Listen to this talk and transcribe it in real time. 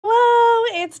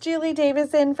it's Julie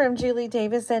Davison from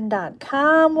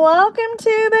juliedavison.com. Welcome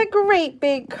to the Great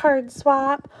Big Card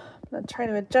Swap. I'm going to try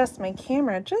to adjust my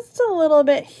camera just a little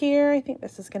bit here. I think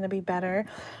this is going to be better.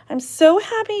 I'm so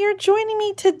happy you're joining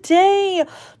me today.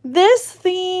 This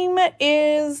theme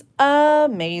is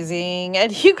amazing,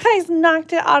 and you guys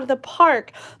knocked it out of the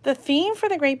park. The theme for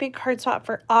the Great Big Card Swap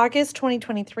for August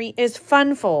 2023 is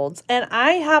fun folds, and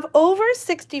I have over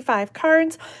 65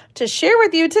 cards to share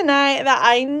with you tonight that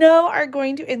I know are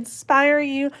going to inspire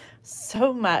you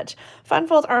so much. Fun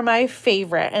folds are my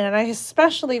favorite, and I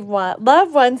especially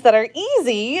love ones that are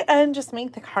easy and just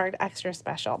make the card extra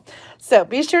special. So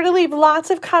be sure to leave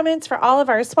lots of comments for all of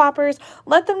our swappers.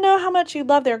 Let them know how much you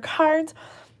love their cards,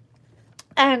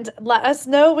 and let us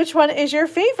know which one is your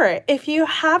favorite. If you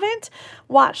haven't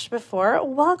watched before,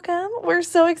 welcome. We're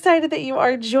so excited that you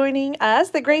are joining us.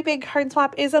 The Great Big Card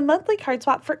Swap is a monthly card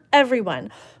swap for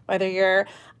everyone, whether you're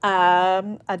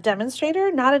a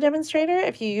demonstrator, not a demonstrator,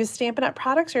 if you use Stampin' Up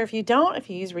products, or if you don't, if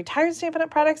you use retired Stampin' Up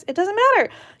products, it doesn't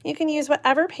matter. You can use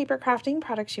whatever paper crafting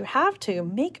products you have to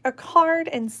make a card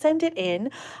and send it in.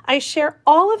 I share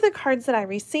all of the cards that I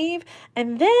receive,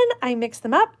 and then I mix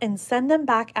them up and send them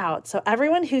back out. So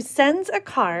everyone who sends a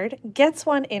card gets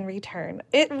one in return.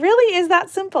 It really is that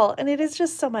simple, and it is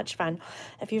just so much fun.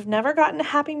 If you've never gotten a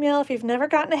Happy Mail, if you've never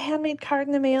gotten a handmade card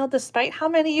in the mail, despite how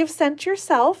many you've sent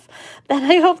yourself, then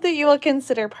I hope that you will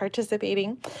consider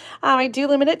participating. I do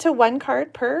limit it to one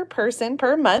card per person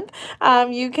per month.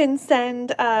 You can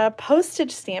send a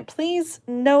postage stamp, please,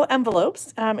 no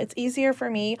envelopes. It's easier for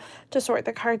me to sort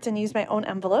the cards and use my own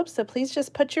envelopes, so please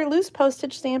just put your loose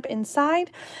postage stamp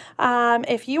inside.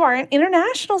 If you are an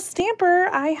international stamper,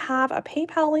 I have a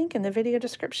PayPal link in the video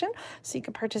description, so you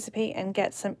can participate and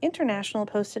get some international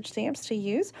postage stamps to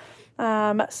use.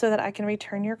 So that I can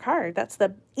return your card. That's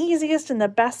the easiest and the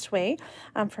best way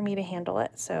for me to handle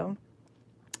it. So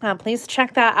please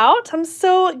check that out. I'm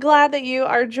so glad that you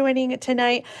are joining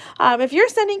tonight. If you're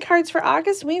sending cards for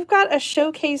August, we've got a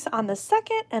showcase on the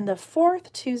 2nd and the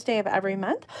 4th Tuesday of every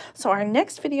month. So our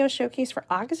next video showcase for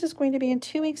August is going to be in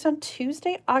 2 weeks on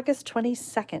Tuesday, August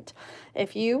 22nd.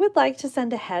 If you would like to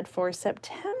send ahead for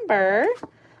September,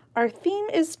 our theme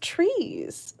is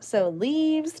trees. So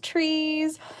leaves,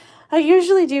 trees. I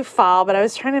usually do fall, but I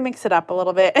was trying to mix it up a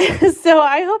little bit. So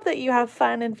I hope that you have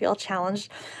fun and feel challenged.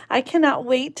 I cannot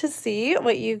wait to see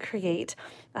what you create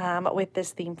with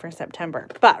this theme for September.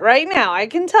 But right now, I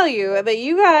can tell you that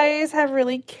you guys have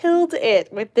really killed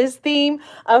it with this theme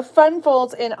of fun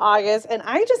folds in August, and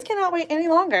I just cannot wait any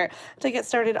longer to get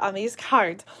started on these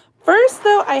cards. First,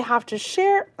 though, I have to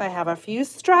share, I have a few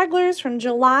stragglers from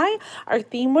July. Our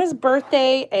theme was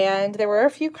birthday, and there were a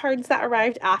few cards that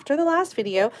arrived after the last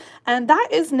video, and that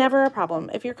is never a problem.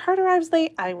 If your card arrives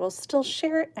late, I will still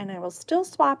share it, and I will still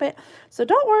swap it. So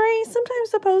don't worry,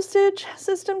 sometimes the postage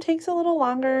system takes a little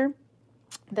longer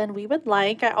than we would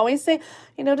like. I always say,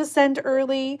 you know, to send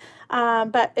early,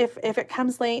 but if it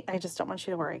comes late, I just don't want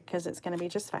you to worry, because it's going to be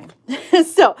just fine.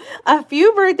 So a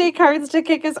few birthday cards to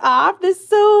kick us off. This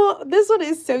one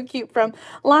is so cute, from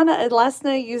Lana and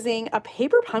Lesna, using a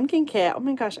paper pumpkin kit. Oh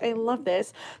my gosh, I love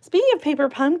this. Speaking of paper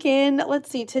pumpkin, let's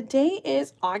see, today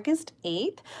is August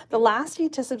 8th. The last day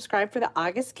to subscribe for the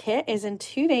August kit is in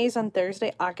 2 days on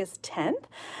Thursday, August 10th.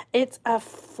 It's a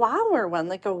flower one,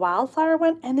 like a wildflower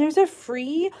one, and there's a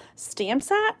free stamp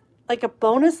set, like a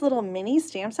bonus little mini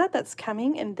stamp set that's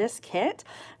coming in this kit,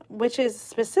 which is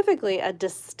specifically a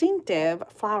distinctive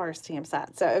flower stamp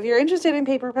set. So if you're interested in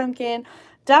paper pumpkin,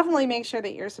 definitely make sure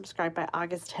that you're subscribed by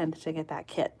August 10th to get that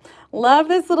kit. Love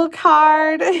this little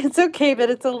card. It's okay that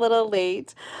it's a little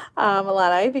late.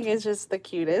 Alana, I think, is just the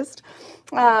cutest.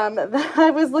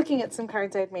 I was looking at some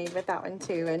cards I'd made with that one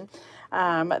too,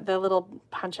 and the little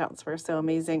punch outs were so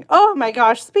amazing. Oh my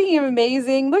gosh, speaking of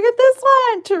amazing, look at this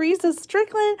one. Teresa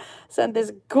Strickland sent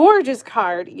this gorgeous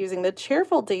card using the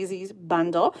Cheerful Daisies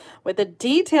bundle with the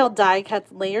detailed die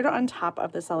cuts layered on top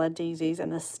of the solid daisies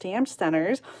and the stamped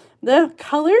centers. The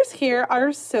colors here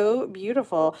are so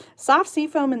beautiful. Soft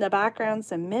seafoam in the background,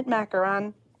 some mint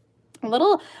macaron. A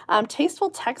little tasteful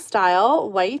textile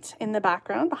white in the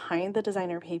background behind the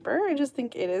designer paper. I just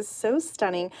think it is so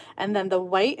stunning. And then the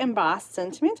white embossed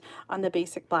sentiment on the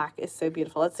basic black is so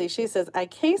beautiful. Let's see, she says, I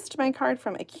cased my card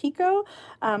from Akiko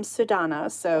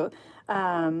Sudano. So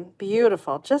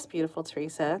beautiful, just beautiful,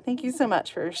 Teresa. Thank you so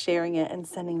much for sharing it and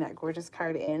sending that gorgeous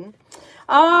card in.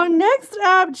 Next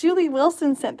up, Julie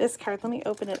Wilson sent this card. Let me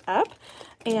open it up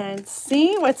and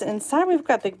see what's inside. We've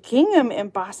got the gingham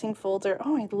embossing folder.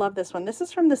 Oh, I love this one. This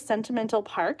is from the Sentimental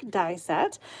Park die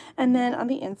set. And then on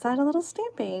the inside, a little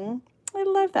stamping. I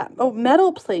love that. Oh,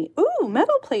 metal plate. Ooh,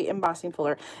 metal plate embossing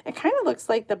folder. It kind of looks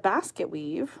like the basket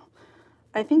weave.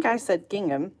 I think I said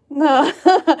gingham. No,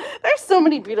 there's so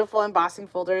many beautiful embossing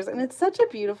folders, and it's such a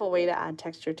beautiful way to add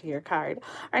texture to your card.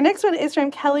 Our next one is from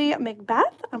Kelly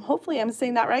Macbeth. Hopefully I'm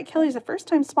saying that right. Kelly's a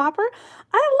first-time swapper.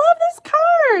 I love this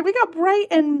card. We got bright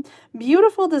and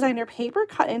beautiful designer paper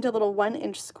cut into little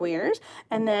 1-inch squares.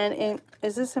 And then,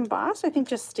 is this embossed? I think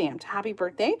just stamped. Happy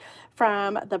birthday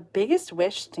from the Biggest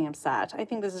Wish stamp set. I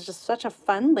think this is just such a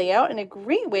fun layout and a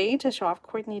great way to show off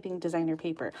coordinating designer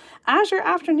paper. Azure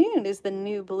Afternoon is the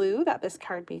new blue that this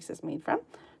card base is made from.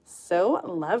 So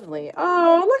lovely.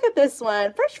 Oh, look at this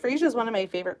one. Fresh Freesia is one of my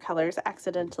favorite colors,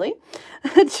 accidentally.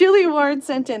 Julie Ward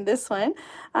sent in this one.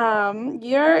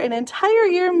 You're an entire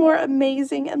year more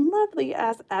amazing and lovely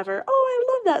as ever.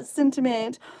 Oh, I love that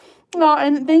sentiment. Oh,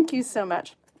 and thank you so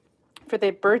much for the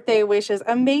birthday wishes.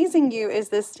 Amazing You is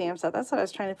this stamp set. That's what I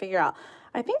was trying to figure out.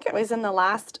 I think it was in the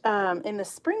last, in the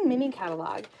spring mini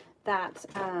catalog that,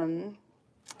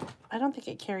 I don't think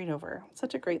it carried over.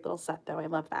 Such a great little set though. I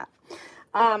love that.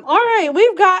 All right,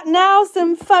 we've got now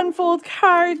some fun fold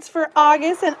cards for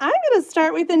August, and I'm going to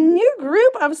start with a new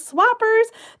group of swappers,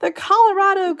 the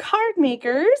Colorado Card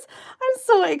Makers. I'm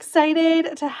so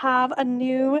excited to have a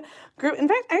new group. In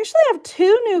fact, I actually have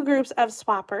 2 new groups of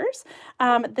swappers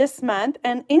this month,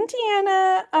 and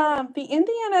Indiana, the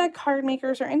Indiana Card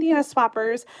Makers or Indiana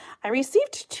Swappers, I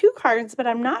received 2 cards, but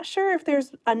I'm not sure if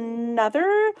there's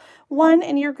another one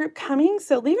in your group coming,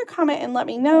 so leave a comment and let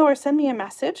me know or send me a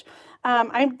message.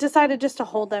 I decided just to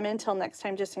hold them until next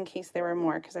time, just in case there were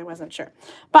more, because I wasn't sure.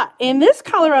 But in this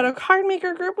Colorado Card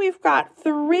Maker group, we've got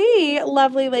 3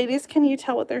 lovely ladies. Can you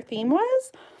tell what their theme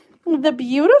was? The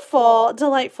beautiful,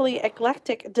 delightfully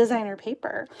eclectic designer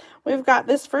paper. We've got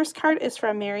this first card is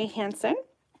from Mary Hansen.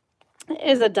 It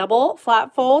is a double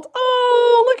flat fold.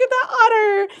 Oh, look at that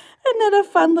otter. And then a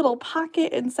fun little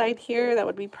pocket inside here that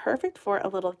would be perfect for a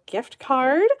little gift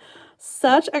card.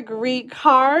 Such a great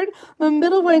card. The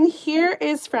middle one here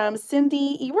is from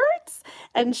Cindy Ewerts,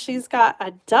 and she's got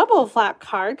a double flap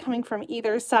card coming from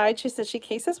either side. She says she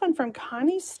cased this one from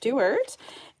Connie Stewart,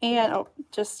 and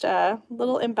just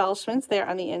little embellishments there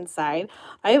on the inside.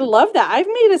 I love that. I've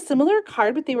made a similar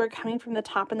card, but they were coming from the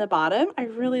top and the bottom. I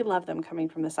really love them coming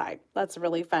from the side. That's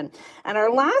really fun. And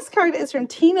our last card is from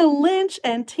Tina Lynch,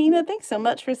 and Tina, thanks so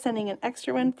much for sending an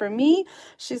extra one for me.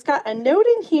 She's got a note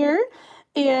in here.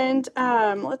 And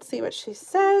let's see what she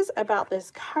says about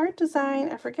this card design.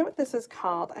 I forget what this is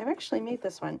called. I've actually made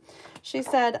this one. She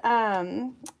said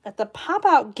at the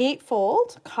pop-out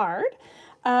gatefold card,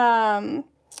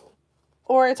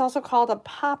 or it's also called a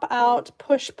pop-out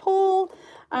push-pull.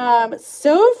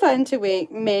 So fun to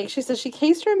make. She says she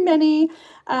cased her many,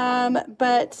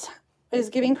 but is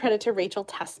giving credit to Rachel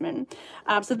Tessman.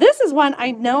 So this is one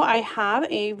I know I have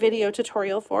a video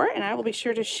tutorial for, and I will be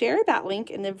sure to share that link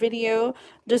in the video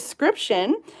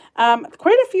description.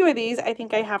 Quite a few of these I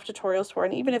think I have tutorials for,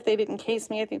 and even if they didn't case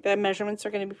me, I think the measurements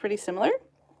are going to be pretty similar.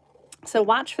 So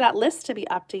watch for that list to be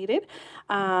updated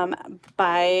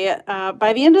by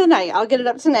the end of the night. I'll get it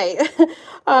up tonight.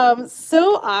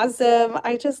 So awesome.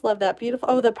 I just love that. Beautiful.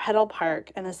 Oh, the Petal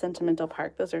Park and the Sentimental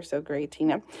Park. Those are so great,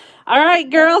 Tina. All right,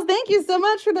 girls. Thank you so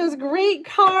much for those great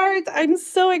cards. I'm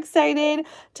so excited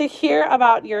to hear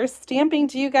about your stamping.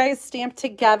 Do you guys stamp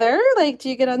together? Like, do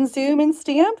you get on Zoom and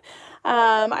stamp?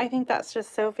 I think that's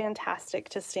just so fantastic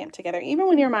to stamp together, even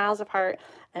when you're miles apart.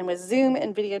 And with Zoom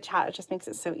and video chat, it just makes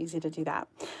it so easy to do that.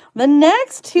 The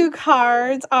next 2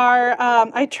 cards are,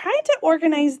 I tried to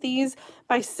organize these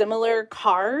by similar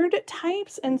card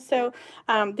types. And so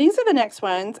these are the next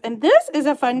ones. And this is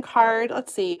a fun card.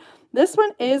 Let's see. This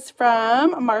one is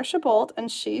from Marsha Bolt,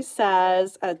 and she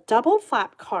says a double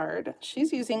flap card.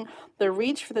 She's using the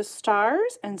Reach for the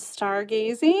Stars and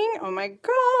Stargazing. Oh my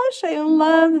gosh, I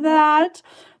love that.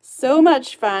 So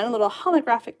much fun. A little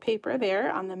holographic paper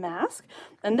there on the mask.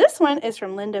 And this one is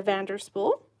from Linda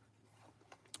Vanderspool.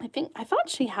 I thought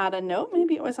she had a note.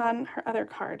 Maybe it was on her other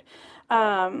card.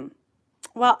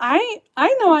 Well, I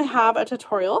know I have a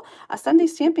tutorial, a Sunday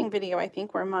stamping video, I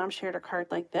think, where Mom shared a card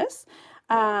like this.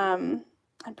 I'm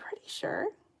pretty sure.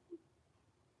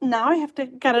 Now I have to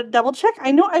gotta double check.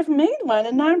 I know I've made one,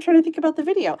 and now I'm trying to think about the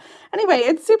video. Anyway,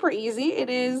 it's super easy. It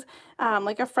is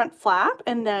like a front flap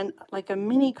and then like a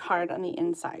mini card on the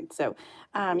inside. So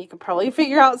you could probably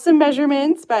figure out some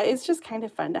measurements, but it's just kind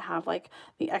of fun to have like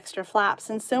the extra flaps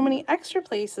and so many extra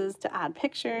places to add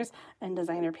pictures and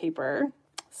designer paper.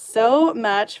 So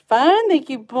much fun. Thank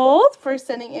you both for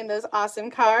sending in those awesome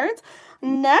cards.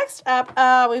 Next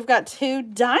up, we've got 2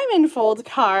 diamond fold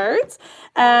cards,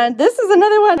 and this is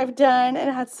another one I've done and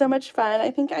had so much fun.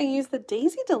 I think I used the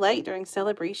Daisy Delight during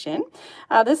celebration.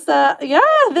 This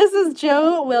is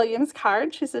Jo Williams'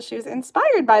 card. She says she was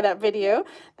inspired by that video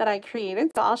that I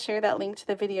created, so I'll share that link to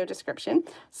the video description.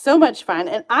 So much fun,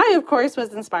 and I, of course,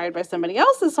 was inspired by somebody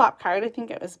else's swap card. I think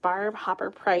it was Barb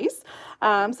Hopper Price.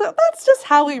 So that's just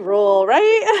how we roll,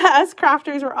 right? As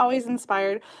crafters, we're always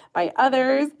inspired by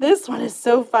others. This one is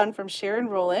so fun from Sharon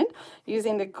Rowland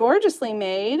using the gorgeously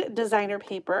made designer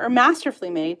paper, or masterfully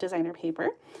made designer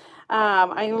paper.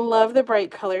 I love the bright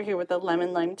color here with the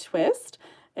lemon lime twist.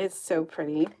 It's so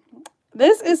pretty.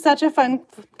 This is such a fun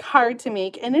card to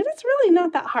make, and it is really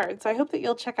not that hard. So I hope that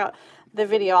you'll check out the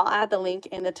video. I'll add the link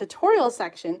in the tutorial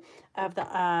section of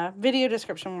the video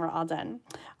description when we're all done.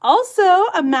 Also,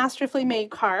 a masterfully made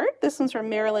card. This one's from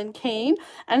Marilyn Kane,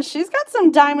 and she's got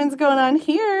some diamonds going on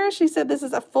here. She said this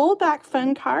is a fold back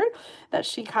fun card that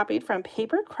she copied from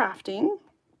Paper Crafting.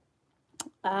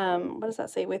 What does that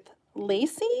say? With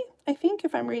Lacey, I think,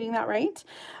 if I'm reading that right.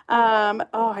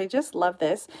 Oh, I just love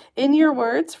this. In your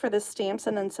words for the stamps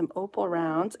and then some opal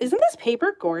rounds. Isn't this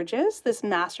paper gorgeous? This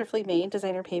masterfully made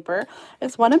designer paper.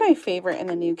 It's one of my favorite in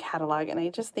the new catalog, and I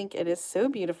just think it is so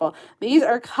beautiful. These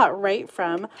are cut right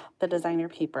from the designer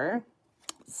paper.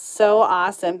 So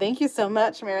awesome. Thank you so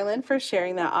much, Marilyn, for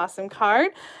sharing that awesome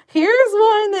card. Here's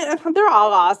one that they're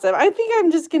all awesome. I think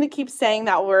I'm just going to keep saying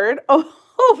that word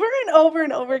over and over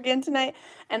and over again tonight,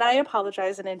 and I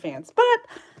apologize in advance, but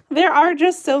there are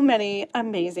just so many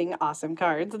amazing, awesome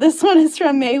cards. This one is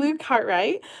from Maylu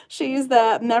Cartwright. She used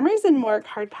the Memories and More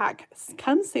card pack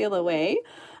Come Sail Away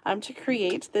to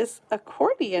create this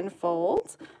accordion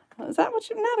fold. Is that what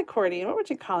not accordion, what would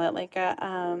you call it? Like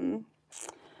a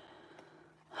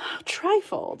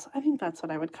trifold. I think that's what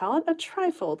I would call it, a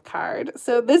trifold card.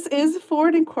 So this is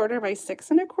 4 1/4 by 6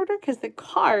 1/4 because the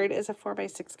card is a 4 by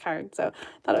 6 card. So I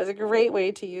thought it was a great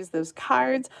way to use those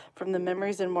cards from the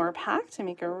Memories and More pack to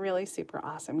make a really super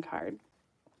awesome card.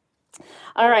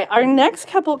 All right, our next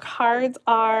couple cards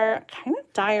are kind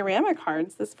of diorama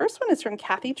cards. This first one is from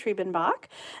Kathy Triebenbach,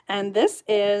 and this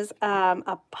is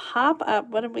a pop-up,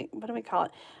 what do we call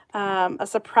it? A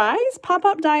surprise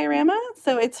pop-up diorama.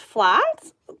 So it's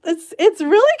flat. It's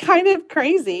really kind of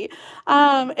crazy.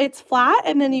 It's flat,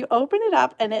 and then you open it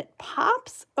up and it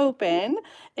pops open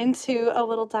into a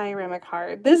little diorama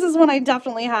card. This is one I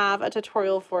definitely have a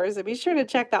tutorial for, so be sure to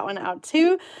check that one out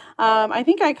too. I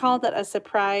think I called it a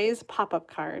surprise pop-up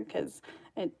card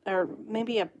or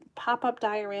maybe a pop-up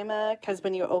diorama, because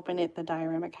when you open it, the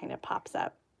diorama kind of pops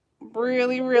up.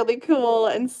 Really, really cool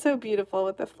and so beautiful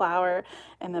with the flower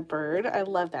and the bird. I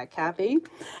love that, Kathy.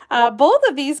 Both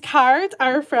of these cards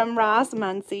are from Roz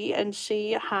Muncie, and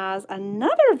she has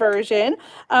another version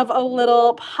of a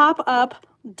little pop-up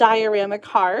diorama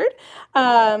card.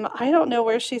 I don't know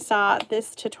where she saw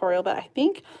this tutorial, but I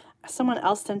think someone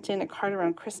else sent in a card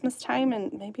around Christmas time,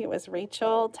 and maybe it was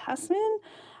Rachel Tessman.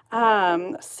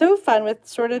 So fun with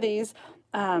sort of these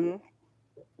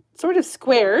sort of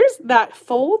squares that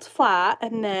fold flat,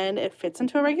 and then it fits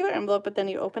into a regular envelope, but then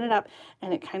you open it up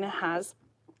and it kind of has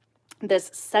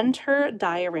this center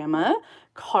diorama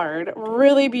card.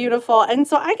 Really beautiful. And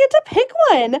so I get to pick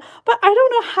one, but I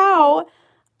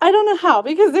don't know how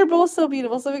because they're both so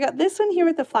beautiful. So we got this one here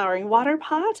with the flowering water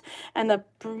pot and the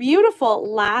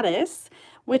beautiful lattice,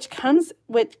 which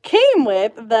came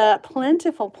with the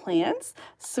Plentiful Plants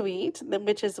suite,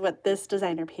 which is what this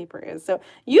designer paper is. So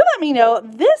you let me know,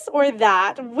 this or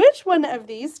that, which one of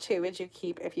these two would you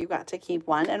keep if you got to keep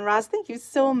one? And Roz, thank you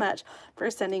so much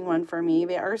for sending one for me.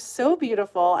 They are so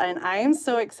beautiful, and I am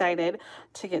so excited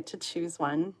to get to choose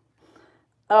one.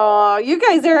 Oh, you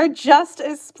guys are just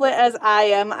as split as I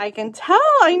am. I can tell.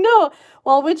 I know.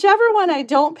 Well, whichever one I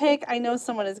don't pick, I know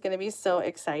someone is going to be so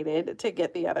excited to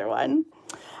get the other one.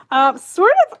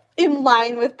 Sort of in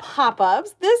line with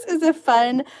pop-ups, this is a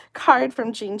fun card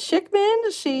from Jean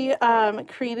Schickman. She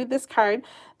created this card.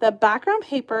 The background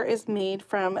paper is made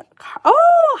from,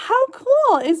 oh, how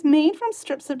cool, is made from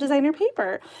strips of designer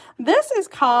paper. This is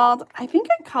called, I think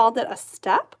I called it a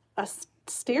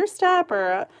stair step,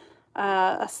 or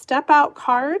a step out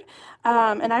card,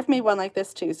 and I've made one like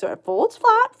this too. So it folds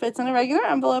flat, fits in a regular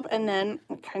envelope, and then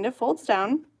it kind of folds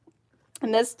down.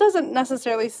 And this doesn't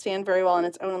necessarily stand very well on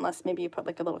its own unless maybe you put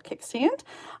like a little kickstand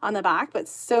on the back, but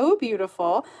so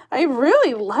beautiful. I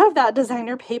really love that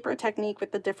designer paper technique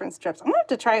with the different strips. I'm gonna have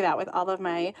to try that with all of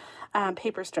my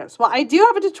paper strips. Well, I do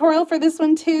have a tutorial for this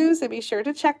one too, so be sure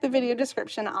to check the video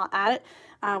description. I'll add it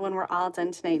when we're all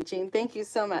done tonight. Jean, thank you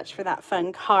so much for that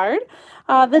fun card.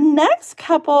 The next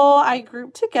couple I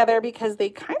grouped together because they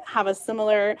kind of have a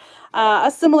similar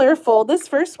fold. This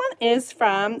first one is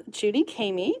from Judy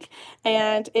K-Meek,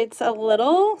 and it's a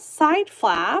little side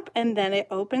flap, and then it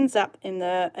opens up in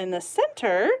the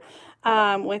center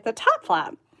with a top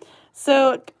flap.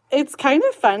 So it's kind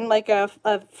of fun, like a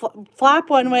flap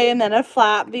one way and then a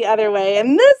flap the other way.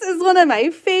 And this is one of my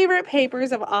favorite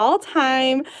papers of all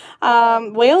time.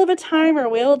 Whale of a Time or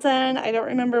Whale Done. I don't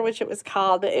remember which it was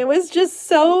called, but it was just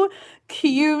so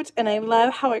cute. And I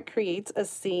love how it creates a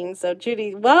scene. So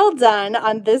Judy, well done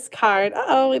on this card.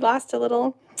 Uh-oh, we lost a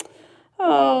little.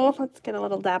 Oh, let's get a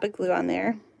little dab of glue on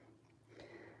there.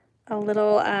 A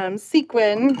little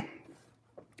sequin.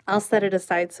 I'll set it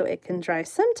aside so it can dry.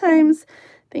 Sometimes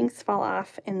things fall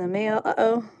off in the mail.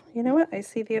 Uh-oh, you know what? I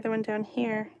see the other one down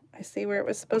here. I see where it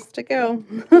was supposed to go.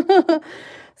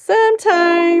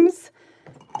 Sometimes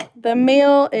the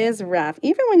mail is rough,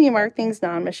 even when you mark things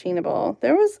non-machinable.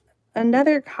 There was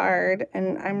another card,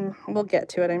 and we'll get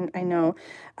to it, I know.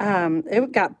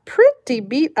 It got pretty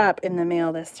beat up in the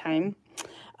mail this time.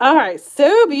 All right,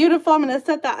 so beautiful. I'm going to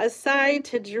set that aside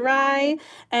to dry.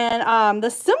 And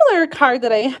the similar card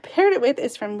that I paired it with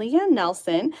is from Leah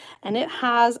Nelson, and it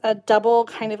has a double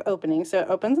kind of opening. So it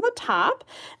opens on the top,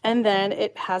 and then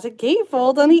it has a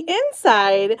gatefold on the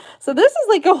inside. So this is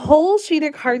like a whole sheet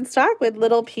of cardstock with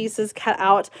little pieces cut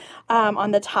out on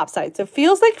the top side. So it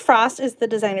feels like frost is the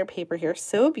designer paper here.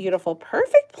 So beautiful.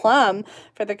 Perfect plum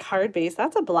for the card base.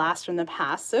 That's a blast from the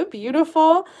past. So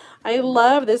beautiful. I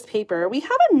love this paper. We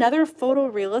have another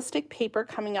photorealistic paper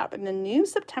coming up in the new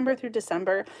September through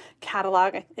December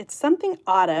catalog. It's something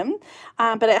autumn,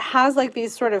 but it has like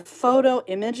these sort of photo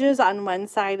images on one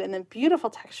side and then beautiful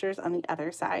textures on the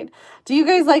other side. Do you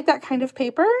guys like that kind of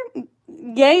paper?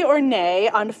 Yay or nay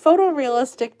on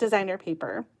photorealistic designer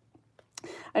paper?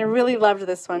 I really loved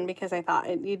this one because I thought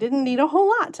you didn't need a whole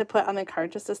lot to put on the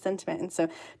card, just a sentiment. And so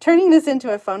turning this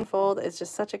into a phone fold is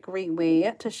just such a great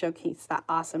way to showcase that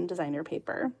awesome designer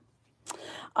paper.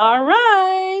 All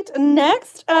right,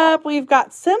 next up, we've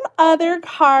got some other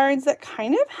cards that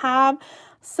kind of have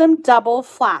some double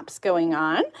flaps going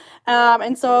on.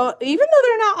 And so even though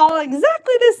they're not all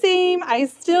exactly the same, I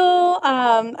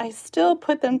still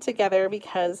put them together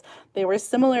because they were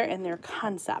similar in their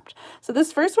concept. So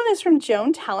this first one is from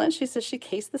Joan Talent. She says she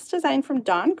cased this design from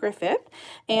Dawn Griffith,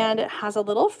 and it has a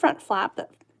little front flap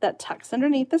that tucks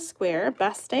underneath the square,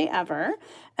 best day ever,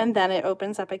 and then it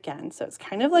opens up again. So it's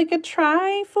kind of like a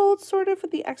tri-fold sort of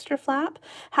with the extra flap.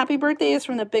 Happy Birthday is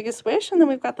from The Biggest Wish, and then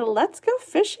we've got the Let's Go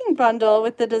Fishing bundle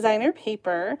with the designer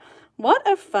paper. What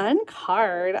a fun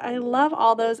card. I love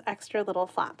all those extra little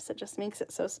flaps. It just makes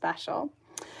it so special.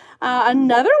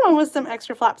 Another one with some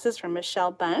extra flaps is from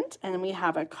Michelle Bunt, and we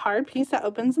have a card piece that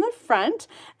opens in the front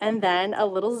and then a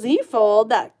little Z fold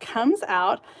that comes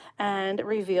out and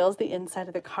reveals the inside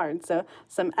of the card. So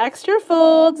some extra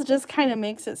folds just kind of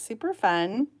makes it super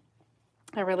fun.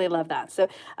 I really love that. So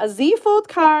a Z fold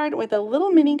card with a little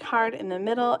mini card in the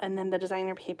middle, and then the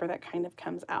designer paper that kind of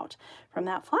comes out from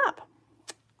that flap.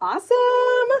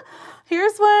 Awesome.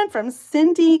 Here's one from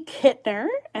Cindy Kittner,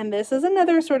 and this is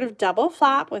another sort of double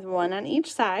flap with one on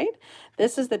each side.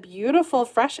 This is the beautiful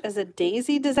Fresh as a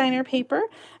Daisy designer paper,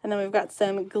 and then we've got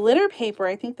some glitter paper.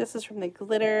 I think this is from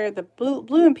the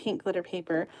blue and pink glitter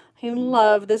paper. I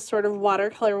love this sort of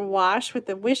watercolor wash with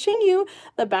the wishing you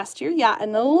the best year yet,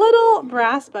 and the little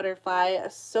brass butterfly.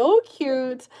 So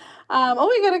cute. Oh,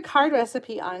 we got a card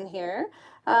recipe on here.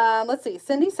 Let's see.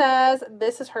 Cindy says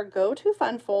this is her go-to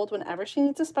fun fold whenever she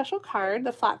needs a special card.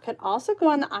 The flap could also go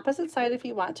on the opposite side if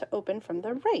you want to open from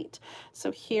the right.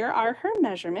 So here are her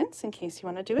measurements in case you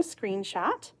want to do a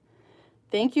screenshot.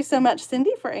 Thank you so much,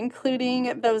 Cindy, for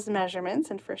including those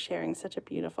measurements and for sharing such a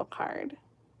beautiful card.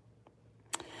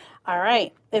 All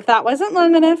right, if that wasn't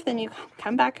long enough, then you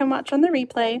come back and watch on the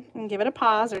replay and give it a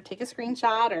pause or take a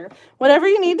screenshot or whatever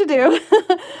you need to do.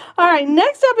 All right,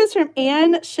 next up is from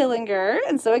Anne Schillinger.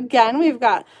 And so again, we've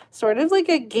got sort of like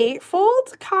a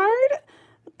gatefold card.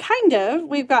 Kind of.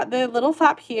 We've got the little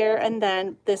flap here, and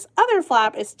then this other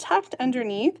flap is tucked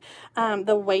underneath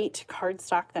the white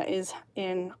cardstock that is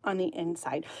on the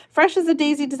inside. Fresh as a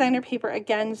Daisy designer paper,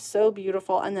 again, so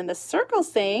beautiful. And then the circle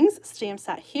sayings stamp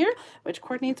set here, which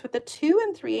coordinates with the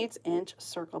 2 3/8 inch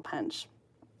circle punch.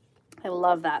 I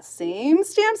love that. Same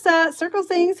stamp set, circle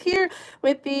sayings here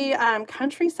with the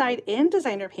Countryside in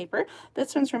designer paper.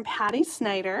 This one's from Patty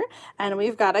Snyder, and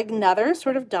we've got another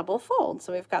sort of double fold.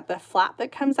 So we've got the flap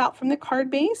that comes out from the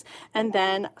card base, and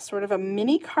then sort of a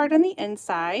mini card on the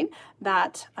inside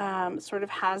that sort of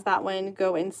has that one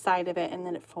go inside of it, and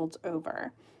then it folds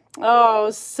over.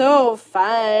 Oh, so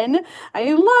fun.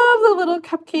 I love the little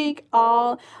cupcake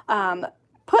all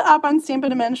put up on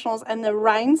Stampin' Dimensionals, and the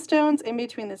rhinestones in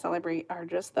between the Celebrate are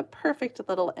just the perfect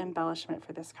little embellishment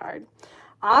for this card.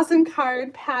 Awesome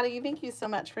card, Patty. Thank you so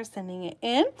much for sending it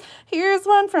in. Here's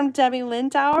one from Debbie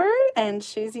Lindauer, and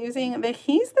she's using the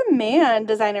He's the Man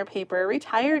designer paper,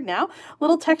 retired now.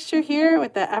 Little texture here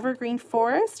with the evergreen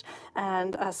forest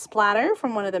and a splatter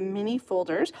from one of the mini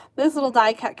folders. This little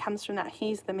die cut comes from that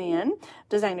He's the Man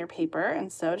designer paper,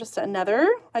 and so just another,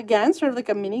 again, sort of like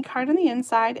a mini card on the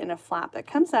inside and a flap that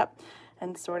comes up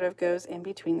and sort of goes in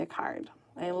between the card.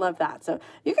 I love that. So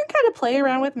you can kind of play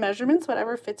around with measurements,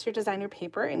 whatever fits your designer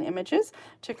paper and images,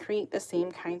 to create the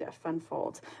same kind of fun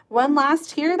folds. One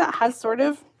last here that has sort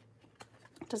of,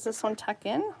 does this one tuck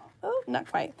in? Oh,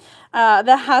 not quite. That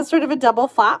has sort of a double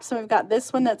flap. So we've got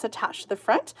this one that's attached to the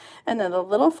front, and then the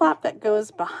little flap that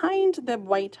goes behind the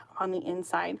white on the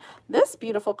inside. This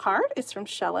beautiful card is from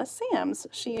Shella Sams.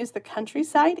 She used the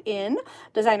Countryside Inn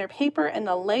designer paper and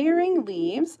the Layering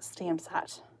Leaves stamp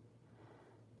set.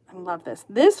 I love this.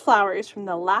 This flower is from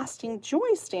the Lasting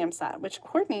Joy stamp set, which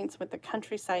coordinates with the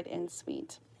Countryside Inn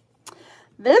suite.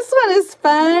 This one is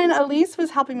fun. Elise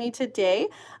was helping me today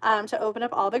to open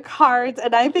up all the cards,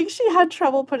 and I think she had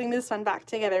trouble putting this one back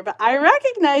together, but I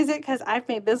recognize it because I've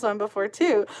made this one before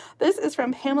too. This is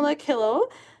from Pamela Killo.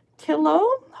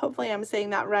 Hopefully I'm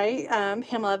saying that right.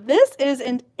 Pamela, this is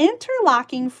an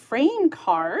interlocking frame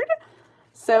card.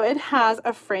 So it has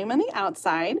a frame on the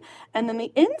outside, and then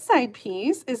the inside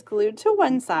piece is glued to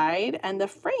one side, and the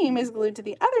frame is glued to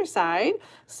the other side,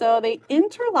 so they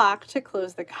interlock to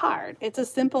close the card. It's a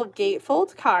simple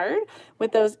gatefold card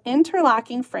with those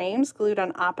interlocking frames glued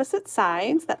on opposite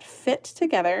sides that fit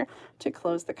together to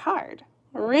close the card.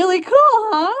 Really cool,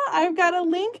 huh? I've got a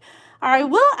link. I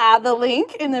will add the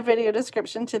link in the video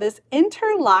description to this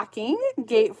interlocking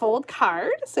gatefold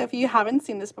card. So if you haven't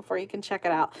seen this before, you can check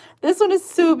it out. This one is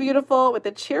so beautiful with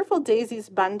the Cheerful Daisies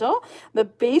bundle, the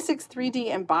Basics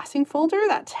 3D embossing folder.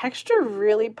 That texture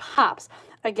really pops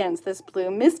against this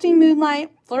blue Misty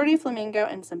Moonlight, Flirty Flamingo,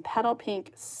 and some Petal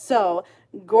Pink. So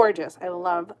gorgeous. I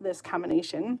love this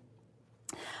combination.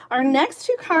 Our next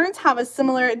two cards have a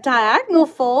similar diagonal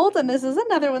fold, and this is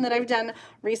another one that I've done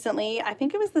recently. I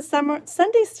think it was the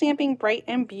Sunday Stamping Bright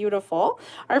and Beautiful.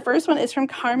 Our first one is from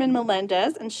Carmen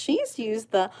Melendez, and she's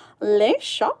used the Le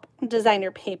Shop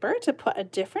designer paper to put a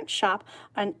different shop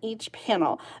on each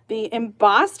panel. The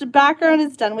embossed background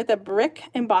is done with a brick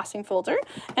embossing folder,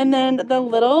 and then the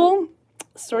little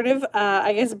sort of,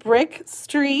 I guess, brick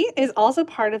street is also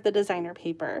part of the designer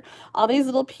paper. All these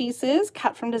little pieces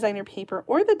cut from designer paper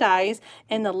or the dies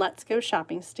in the Let's Go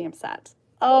Shopping stamp set.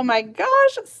 Oh my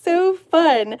gosh, so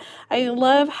fun. I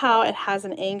love how it has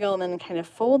an angle and then kind of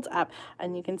folds up,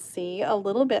 and you can see a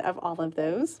little bit of all of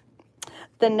those.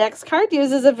 The next card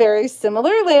uses a very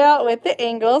similar layout with the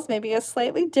angles, maybe a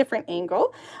slightly different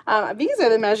angle. These are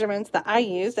the measurements that I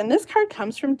used, and this card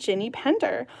comes from Ginny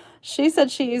Pender. She said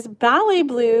she used Ballet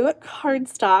Blue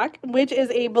cardstock, which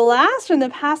is a blast from the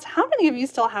past. How many of you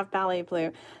still have Ballet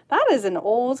Blue? That is an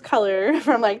old color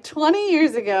from like 20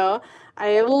 years ago.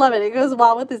 I love it. It goes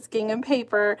well with this gingham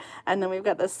paper. And then we've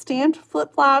got the stamped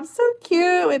flip-flops. So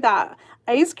cute with that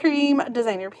ice cream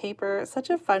designer paper. Such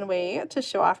a fun way to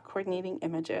show off coordinating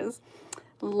images.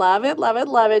 Love it, love it,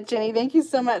 love it, Ginny. Thank you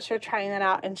so much for trying that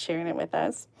out and sharing it with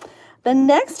us. The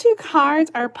next two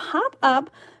cards are pop-up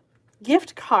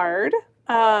gift card,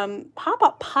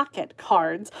 pop-up pocket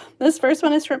cards. This first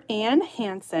one is from Ann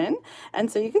Hansen.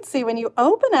 And so you can see when you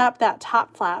open up that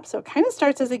top flap, so it kind of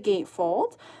starts as a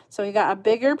gatefold. So we got a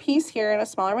bigger piece here and a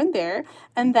smaller one there.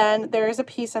 And then there is a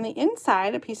piece on the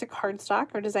inside, a piece of cardstock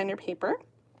or designer paper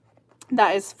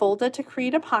that is folded to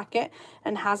create a pocket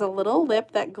and has a little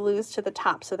lip that glues to the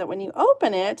top so that when you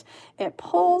open it, it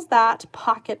pulls that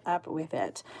pocket up with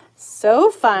it.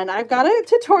 So fun. I've got a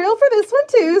tutorial for this one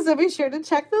too, so be sure to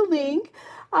check the link.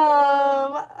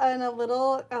 And a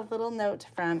little note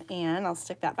from Anne. I'll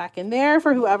stick that back in there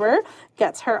for whoever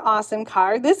gets her awesome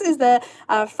card. This is the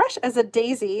Fresh as a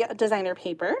Daisy designer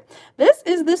paper. This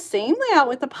is the same layout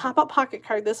with the pop-up pocket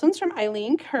card. This one's from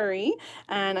Eileen Curry,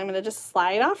 and I'm going to just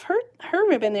slide off her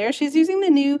ribbon there. She's using the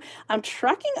new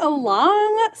Trucking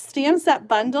Along stamp set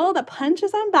bundle. The punch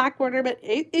is on back order, but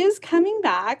it is coming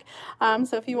back.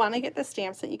 So if you want to get the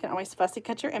stamp set, you can always fussy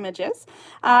cut your images.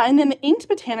 And then the Inked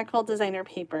Botanical designer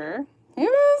paper. It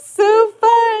was so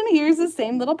fun. Here's the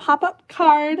same little pop-up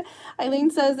card. Eileen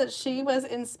says that she was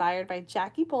inspired by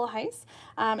Jackie Bullheis,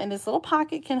 and this little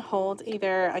pocket can hold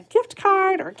either a gift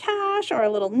card or cash or a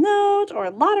little note or a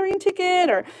lottery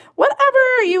ticket or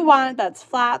whatever you want that's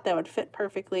flat that would fit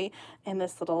perfectly in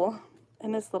this little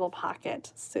in this little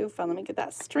pocket. So fun. Let me get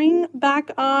that string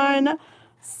back on.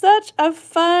 Such a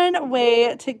fun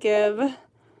way to give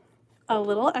a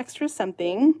little extra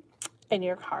something in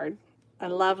your card. I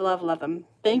love, love, love them.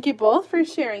 Thank you both for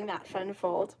sharing that fun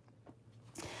fold.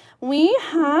 We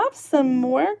have some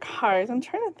more cards. I'm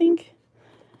trying to think.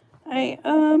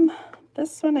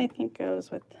 This one I think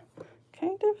goes with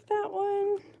kind of that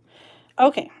one.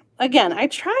 Okay. Again, I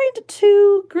tried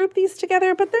to group these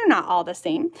together, but they're not all the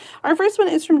same. Our first one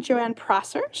is from Joanne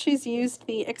Prosser. She's used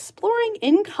the Exploring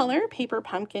in Color Paper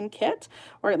Pumpkin Kit,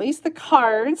 or at least the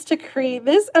cards, to create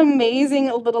this amazing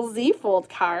little Z-fold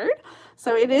card.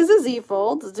 So it is a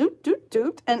Z-fold, zoop, doop,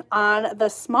 doop, and on the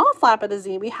small flap of the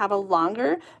Z, we have a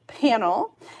longer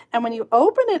panel. And when you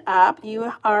open it up,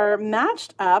 you are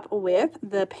matched up with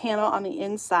the panel on the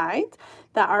inside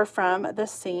that are from the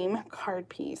same card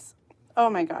piece. Oh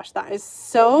my gosh, that is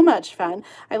so much fun.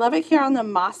 I love it here on the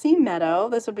Mossy Meadow.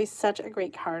 This would be such a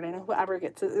great card, and whoever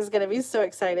gets it is going to be so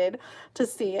excited to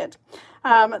see it.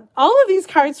 All of these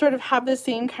cards sort of have the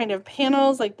same kind of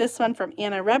panels, like this one from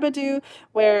Anna Rebedu,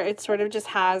 where it sort of just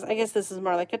has, I guess this is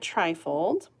more like a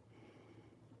trifold.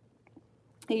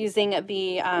 Using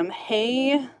the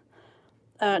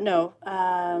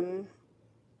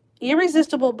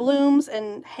Irresistible Blooms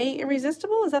and Hey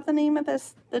Irresistible, is that the name of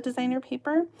the designer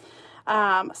paper?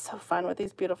 So fun with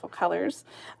these beautiful colors.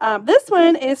 This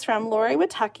one is from Lori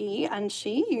Watucky, and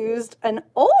she used an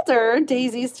older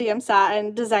Daisy Stamp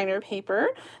Satin designer paper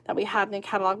that we had in the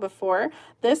catalog before.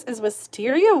 This is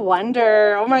Wisteria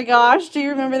Wonder. Oh my gosh, do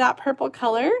you remember that purple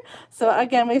color? So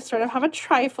again, we sort of have a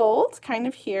trifold kind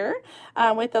of here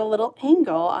with a little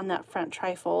angle on that front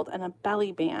trifold and a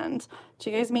belly band. Do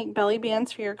you guys make belly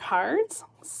bands for your cards?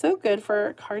 So good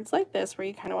for cards like this where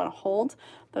you kind of want to hold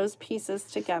those pieces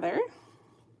together.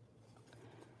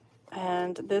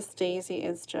 And this daisy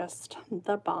is just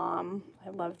the bomb. I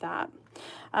love that.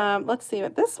 Let's see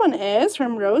what this one is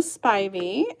from Rose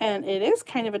Spivey, and it is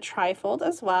kind of a trifold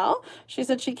as well. She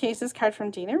said she cased this card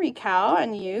from Dina Ricow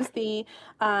and used the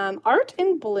Art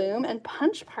in Bloom and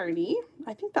Punch Party.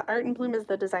 I think the Art in Bloom is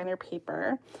the designer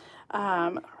paper.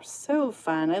 So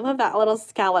fun. I love that little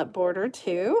scallop border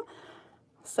too.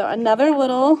 So another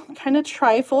little kind of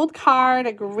trifold card,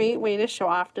 a great way to show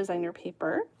off designer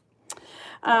paper.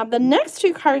 The next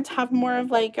two cards have more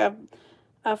of like a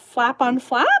flap on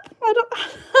flap. I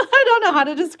don't know how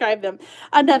to describe them.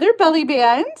 Another belly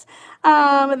band.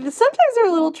 Sometimes they're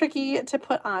a little tricky to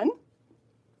put on.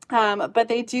 But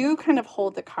they do kind of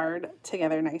hold the card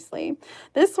together nicely.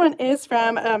 This one is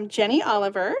from Jenny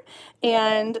Oliver,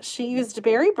 and she used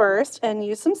Berry Burst and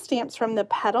used some stamps from the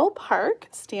Petal Park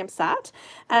stamp set.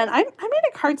 And I made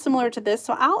a card similar to this,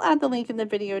 so I'll add the link in the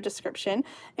video description.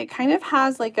 It kind of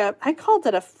has like I called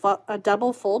it a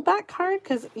double fold back card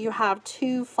because you have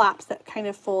two flaps that kind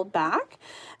of fold back.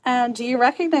 And do you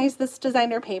recognize this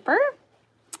designer paper?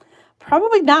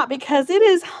 Probably not, because it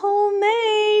is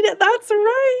homemade. That's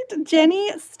right.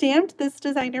 Jenny stamped this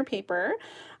designer paper.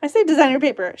 I say designer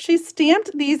paper. She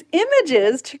stamped these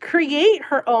images to create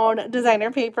her own designer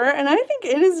paper, and I think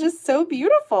it is just so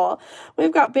beautiful.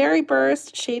 We've got Berry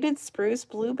Burst, Shaded Spruce,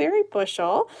 Blueberry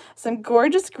Bushel, some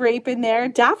gorgeous grape in there,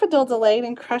 Daffodil Delight,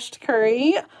 and Crushed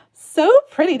Curry. So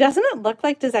pretty. Doesn't it look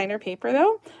like designer paper,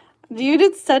 though? You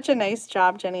did such a nice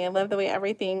job, Jenny. I love the way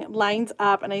everything lines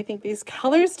up, and I think these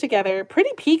colors together,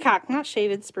 pretty peacock, not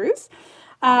Shaded Spruce.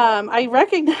 I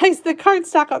recognize the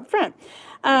cardstock up front.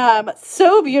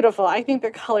 So beautiful. I think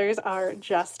the colors are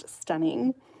just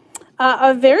stunning.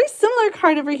 A very similar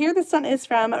card over here. This one is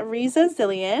from Riza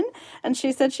Zillion, and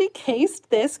she said she cased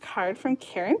this card from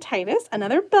Karen Titus,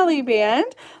 another belly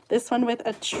band, this one with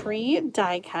a tree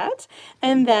die cut,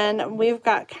 and then we've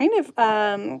got kind of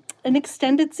an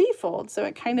extended Z-fold. So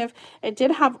it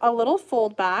did have a little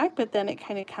fold back, but then it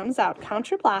kind of comes out. Count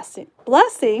your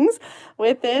blessings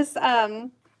with this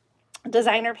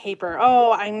designer paper.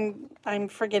 Oh, I'm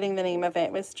forgetting the name of it.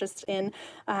 It was just in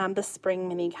the spring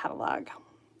mini catalog.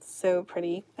 So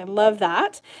pretty. I love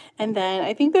that. And then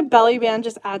I think the belly band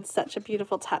just adds such a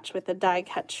beautiful touch with the die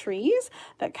cut trees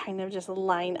that kind of just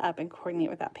line up and coordinate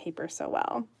with that paper so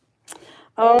well.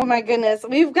 Oh my goodness,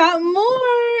 we've got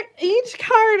more. Each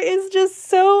card is just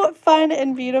so fun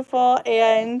and beautiful,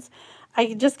 and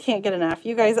I just can't get enough.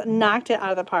 You guys knocked it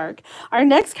out of the park. Our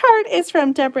next card is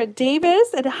from Deborah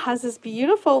Davis. It has this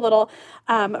beautiful little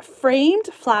framed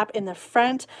flap in the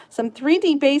front, some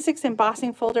 3D Basics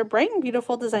embossing folder, bright and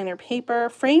beautiful designer paper.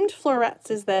 Framed florets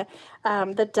is the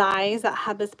dies that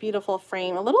have this beautiful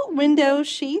frame. A little window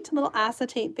sheet, a little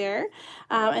acetate there.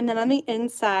 And then on the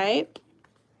inside,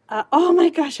 oh my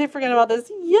gosh, I forgot about this.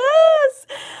 Yes!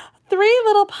 3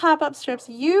 little pop-up strips.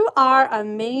 You are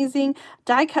amazing.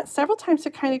 Die cut several times to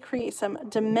kind of create some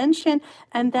dimension.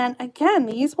 And then again,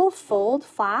 these will fold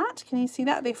flat. Can you see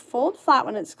that? They fold flat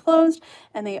when it's closed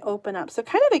and they open up. So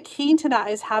kind of the key to that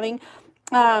is having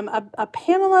a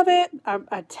panel of it,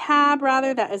 a tab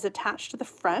rather, that is attached to the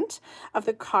front of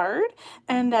the card,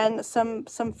 and then some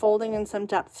folding and some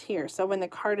depth here. So when the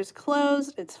card is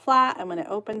closed, it's flat, and when it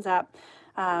opens up,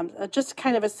 just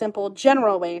kind of a simple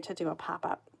general way to do a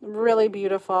pop-up. Really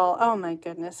beautiful. Oh my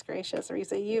goodness gracious,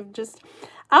 Risa, you've just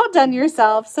outdone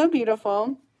yourself. So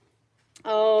beautiful.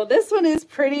 Oh, this one is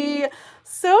pretty.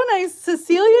 So nice.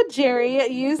 Cecilia Jerry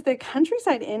used the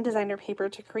Countryside Inn designer paper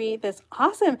to create this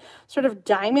awesome sort of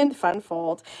diamond fun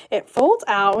fold. It folds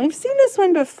out. We've seen this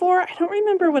one before. I don't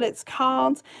remember what it's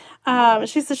called.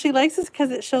 She says she likes this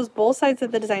because it shows both sides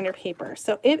of the designer paper.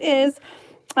 So it is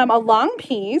a long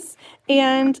piece,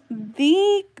 and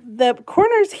the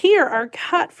corners here are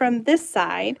cut from this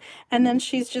side, and then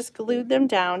she's just glued them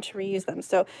down to reuse them.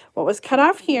 So what was cut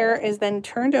off here is then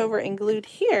turned over and glued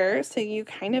here, so you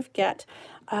kind of get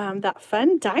that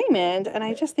fun diamond. And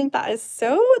I just think that is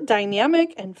so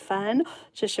dynamic and fun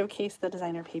to showcase the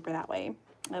designer paper that way.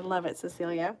 I love it,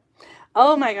 Cecilia.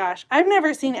 Oh my gosh, I've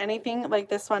never seen anything like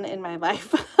this one in my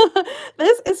life.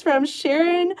 This is from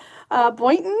Sharon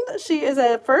Boynton. She is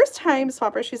a first-time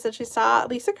swapper. She said she saw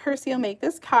Lisa Curcio make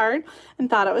this card and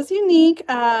thought it was unique,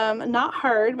 not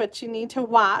hard, but you need to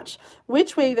watch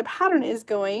which way the pattern is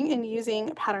going and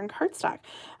using pattern cardstock.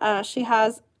 She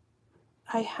has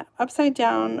upside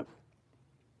down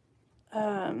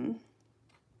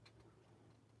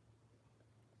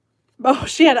oh,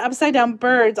 she had upside down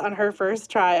birds on her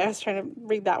first try. I was trying to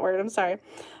read that word. I'm sorry.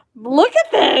 Look at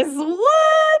this.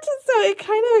 What? So it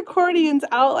kind of accordions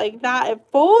out like that. It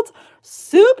folds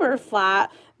super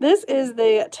flat. This is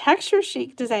the Texture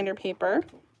Chic designer paper.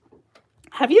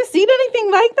 Have you seen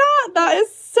anything like that? That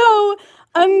is so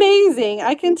amazing.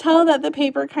 I can tell that the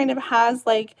paper kind of has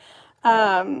like,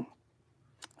 I'm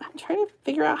trying to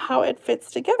figure out how it fits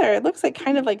together. It looks like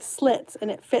kind of like slits, and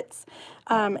it fits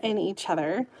in each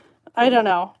other. I don't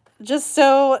know. Just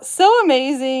so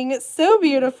amazing, so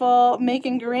beautiful,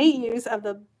 making great use of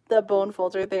the bone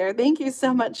folder there. Thank you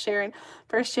so much, Sharon,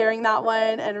 for sharing that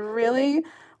one and really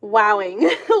wowing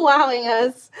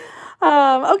us.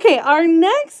 Okay, our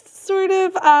next sort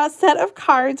of set of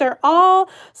cards are all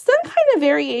some kind of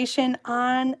variation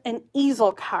on an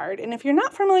easel card. And if you're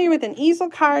not familiar with an easel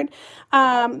card,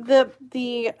 the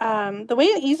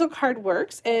way an easel card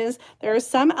works is there is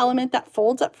some element that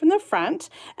folds up from the front,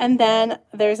 and then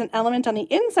there's an element on the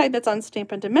inside that's on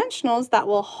Stampin' Dimensionals that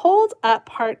will hold up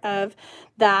part of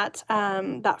that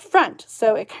front,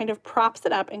 so it kind of props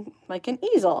it up in, like an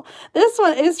easel. This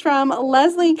one is from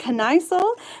Leslie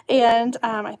Kneisel, and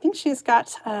I think she's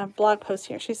got a blog post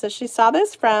here. She says she saw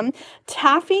this from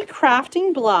Taffy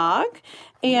Crafting blog,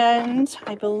 and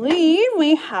I believe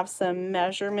we have some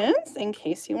measurements in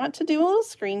case you want to do a little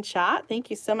screenshot.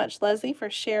 Thank you so much, Leslie, for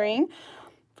sharing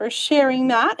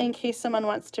that in case someone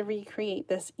wants to recreate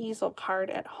this easel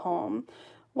card at home.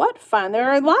 What fun. There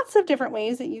are lots of different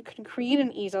ways that you can create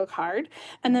an easel card,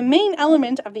 and the main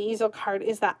element of the easel card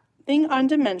is that thing on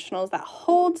dimensionals that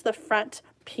holds the front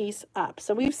piece up.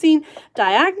 So we've seen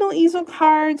diagonal easel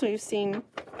cards, we've seen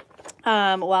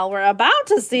well, we're about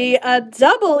to see a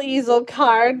double easel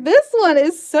card. This one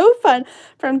is so fun,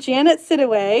 from Janet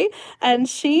Sidaway, and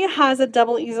she has a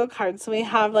double easel card. So we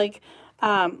have like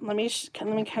let me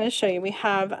kind of show you. We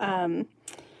have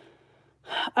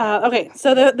okay,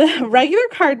 so the regular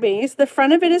card base, the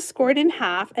front of it is scored in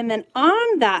half, and then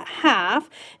on that half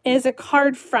is a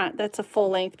card front that's a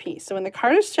full-length piece. So when the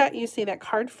card is shut, you see that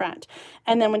card front.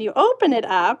 And then when you open it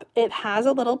up, it has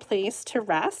a little place to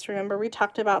rest. Remember, we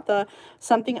talked about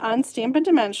something on Stampin'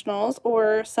 Dimensionals,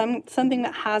 or something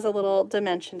that has a little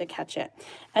dimension to catch it.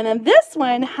 And then this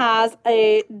one has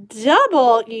a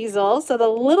double easel, so the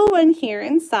little one here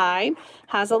inside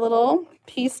has a little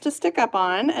piece to stick up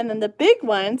on, and then the big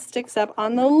one sticks up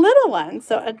on the little one.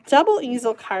 So a double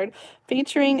easel card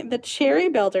featuring the Cherry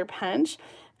Builder Punch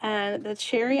and the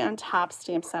Cherry on Top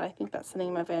stamp set. I think that's the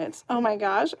name of it. Oh my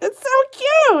gosh, it's so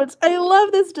cute. I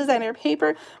love this designer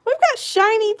paper. We've got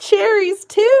shiny cherries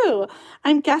too.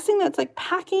 I'm guessing that's like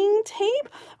packing tape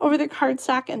over the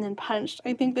cardstock and then punched.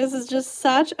 I think this is just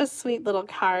such a sweet little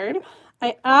card.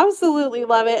 I absolutely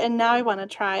love it, and now I want to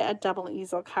try a double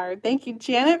easel card. Thank you,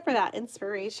 Janet, for that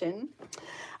inspiration.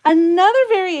 Another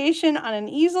variation on an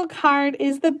easel card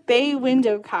is the bay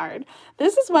window card.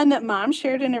 This is one that Mom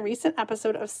shared in a recent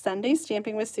episode of Sunday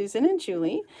Stamping with Susan and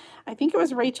Julie. I think it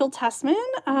was Rachel Tessman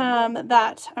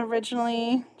that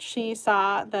originally she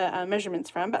saw the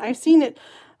measurements from, but I've seen it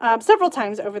several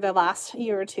times over the last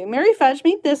year or two. Mary Fudge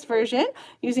made this version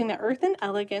using the Earth and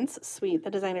Elegance suite, the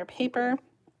designer paper,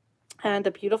 and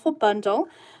a beautiful bundle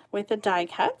with the die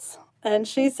cuts. And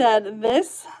she said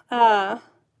this, what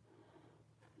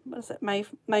is it,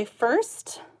 my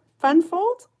first fun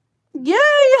fold? Yay!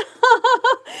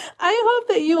 I hope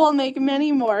that you will make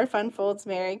many more fun folds,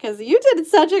 Mary, because you did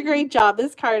such a great job.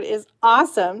 This card is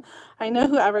awesome. I know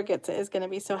whoever gets it is going to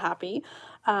be so happy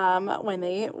when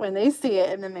they see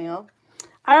it in the mail.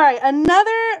 All right,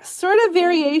 another sort of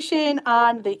variation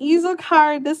on the easel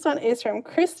card. This one is from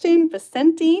Kristen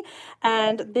Vicente,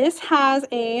 and this has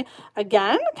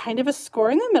again, kind of a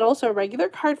score in the middle, so a regular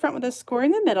card front with a score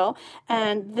in the middle,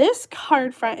 and this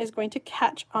card front is going to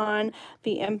catch on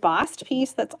the embossed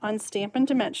piece that's on Stampin'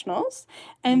 Dimensionals,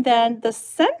 and then the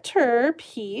center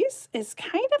piece is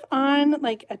kind of on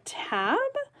like a tab.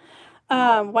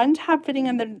 One tab fitting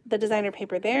under the designer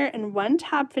paper there, and one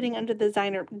tab fitting under the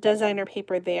designer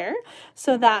paper there,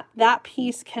 so that that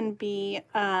piece can be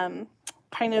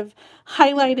kind of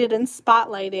highlighted and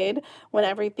spotlighted when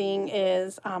everything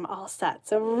is all set.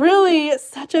 So really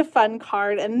such a fun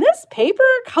card, and this paper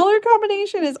color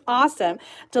combination is awesome.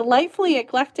 Delightfully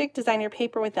eclectic designer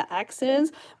paper with the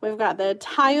X's. We've got the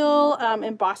tile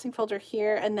embossing folder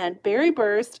here, and then Berry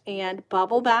Burst and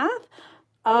Bubble Bath.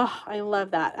 Oh, I love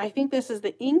that. I think this is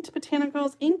the inked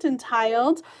botanicals, inked and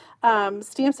tiled,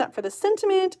 stamp set for the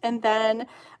sentiment, and then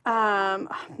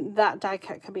that die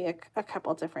cut could be a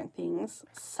couple different things.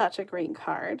 Such a great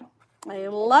card. I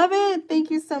love it.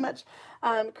 Thank you so much,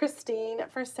 Christine,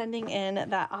 for sending in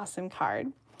that awesome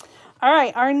card. All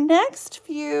right, our next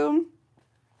few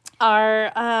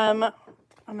are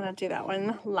I'm going to do that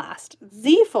one last.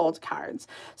 Z-fold cards.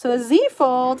 So the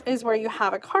Z-fold is where you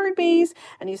have a card base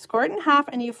and you score it in half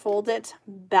and you fold it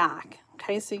back.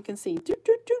 Okay, so you can see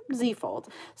Z-fold.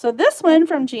 So this one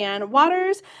from Jeanne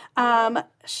Waters,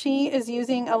 she is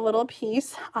using a little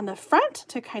piece on the front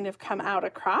to kind of come out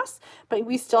across, but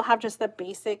we still have just the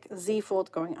basic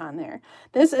Z-fold going on there.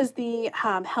 This is the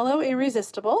Hello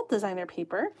Irresistible designer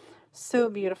paper. So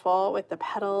beautiful with the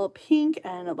petal pink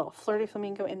and a little flirty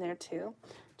flamingo in there too.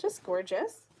 Just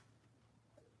gorgeous.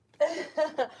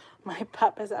 My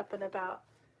pup is up and about.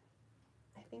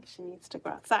 I think she needs to go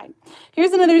outside.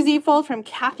 Here's another Z fold from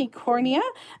Kathy Cornea.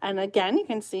 And again, you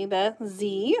can see the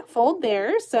Z fold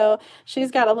there. So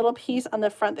she's got a little piece on the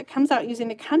front that comes out using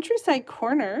the countryside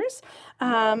corners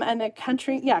and the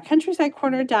countryside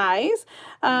corner dies.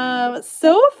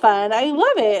 So fun. I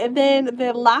love it. And then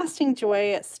the Lasting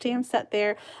Joy stamp set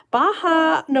there.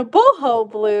 Boho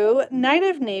Blue, Night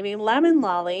of Navy, Lemon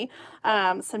Lolly.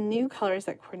 Some new colors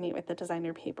that coordinate with the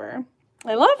designer paper.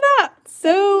 I love that.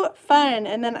 So fun.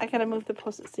 And then I gotta move the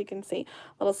post-it so you can see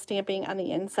a little stamping on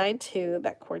the inside too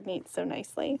that coordinates so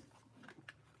nicely.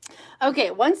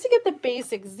 Okay, once you get the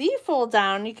basic Z-fold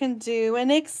down, you can do an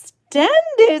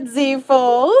extended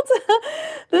Z-fold.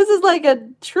 This is like a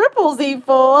triple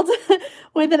Z-fold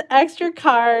with an extra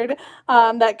card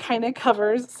that kind of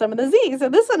covers some of the Z. So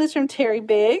this one is from Terry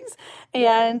Biggs,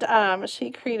 and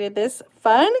she created this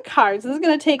fun card. So this is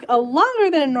going to take a longer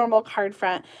than a normal card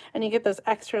front, and you get those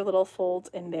extra little folds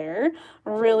in there.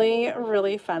 Really,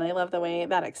 really fun. I love the way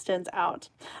that extends out.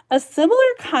 A similar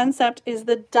concept is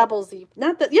the double Z,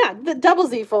 the double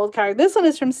Z fold card. This one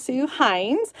is from Sue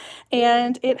Hines,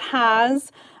 and it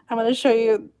has, I'm going to show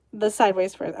you the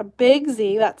sideways first, a big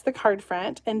Z, that's the card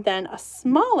front, and then a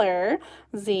smaller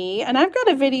Z, and I've got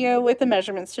a video with the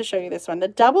measurements to show you this one, the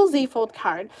double Z fold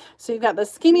card. So you've got the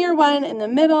skinnier one in the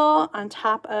middle on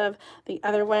top of the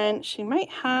other one. She might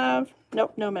have,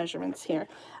 nope, no measurements here.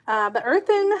 The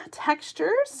Earthen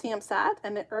Texture stamp set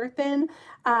and the Earthen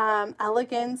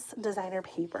Elegance designer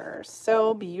paper.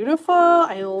 So beautiful.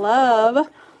 I love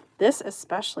this,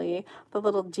 especially the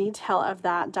little detail of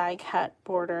that die cut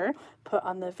border put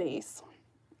on the vase.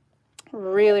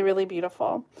 Really, really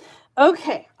beautiful.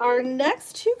 Okay, our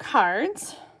next two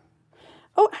cards.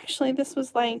 Oh, actually, this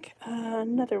was like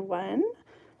another one.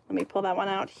 Let me pull that one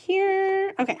out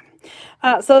here. Okay,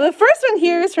 so the first one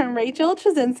here is from Rachel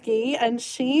Trzynski, and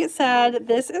she said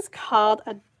this is called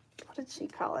a, what did she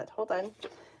call it? Hold on.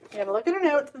 You gotta look at her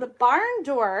notes. The Barn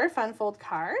Door Fun Fold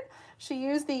card. She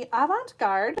used the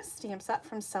Avant-Garde stamp set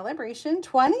from Celebration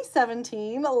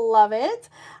 2017. Love it.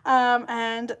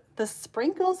 And the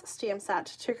Sprinkles stamp set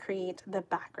to create the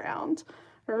background.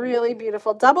 Really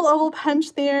beautiful. Double oval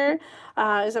punch there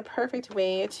is a perfect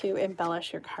way to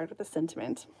embellish your card with a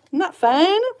sentiment. Isn't that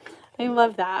fun? I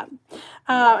love that.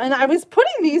 And I was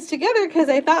putting these together because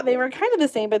I thought they were kind of the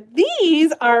same, but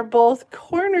these are both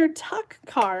corner tuck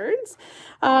cards.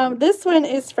 This one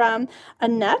is from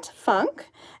Annette Funk,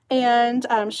 And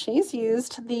she's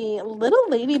used the Little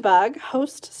Ladybug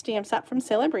Host stamp set from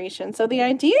Celebration. So the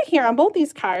idea here on both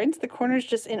these cards, the corners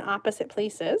just in opposite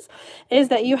places, is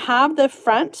that you have the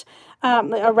front,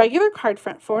 a regular card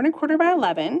front, 4 1/4 by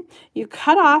 11. You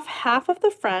cut off half of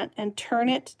the front and turn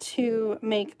it to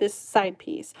make this side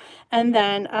piece. And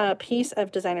then a piece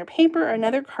of designer paper or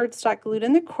another cardstock glued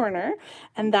in the corner.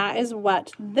 And that is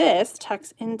what this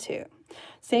tucks into.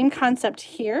 Same concept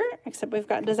here, except we've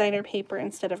got designer paper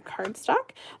instead of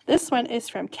cardstock. This one is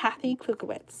from Kathy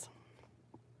Klukowitz.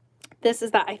 This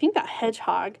is that, I think, that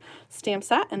hedgehog stamp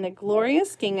set and the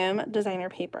glorious gingham designer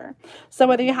paper. So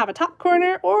whether you have a top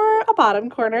corner or a bottom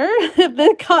corner,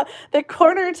 the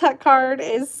corner tuck card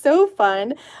is so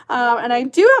fun. And I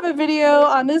do have a video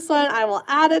on this one. I will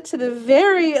add it to the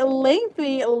very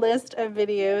lengthy list of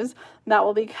videos that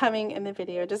will be coming in the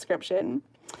video description.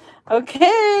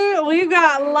 Okay, we've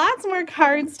got lots more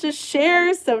cards to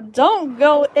share, so don't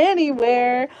go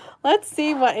anywhere. Let's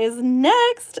see what is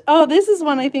next. Oh, this is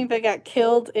one I think that got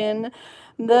killed in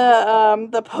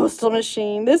the postal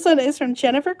machine. This one is from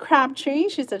Jennifer Crabtree.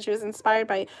 She said she was inspired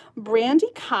by Brandy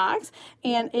Cox,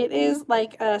 and it is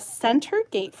like a center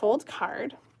gatefold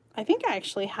card. I think I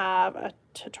actually have a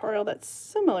tutorial that's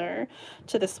similar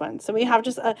to this one. So we have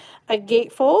just a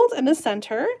gatefold in the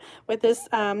center with this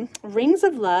Rings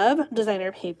of Love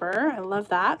designer paper. I love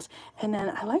that. And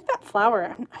then I like that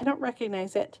flower. I don't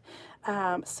recognize it.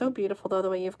 So beautiful though, the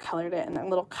way you've colored it, and that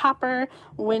little copper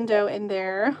window in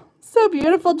there. So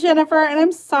beautiful, Jennifer. And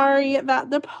I'm sorry that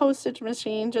the postage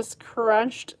machine just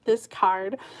crushed this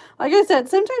card. Like I said,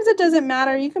 sometimes it doesn't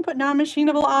matter. You can put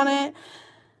non-machinable on it.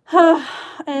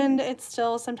 And it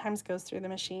still sometimes goes through the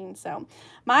machine. So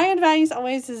my advice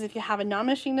always is, if you have a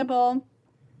non-machinable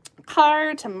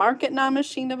card, to mark it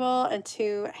non-machinable and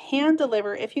to hand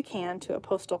deliver if you can to a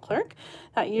postal clerk.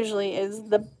 That usually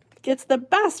gets the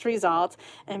best results,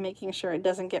 and making sure it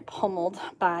doesn't get pummeled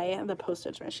by the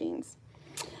postage machines.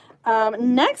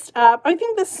 Next up, I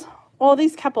think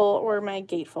these couple were my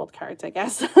gatefold cards, I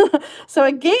guess. So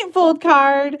a gatefold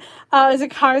card is a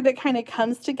card that kind of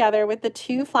comes together with the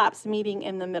two flaps meeting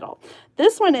in the middle.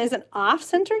 This one is an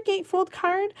off-center gatefold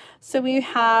card. So we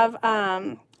have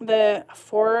the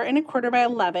 4 1/4 by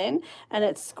 11, and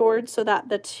it's scored so that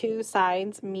the two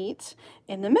sides meet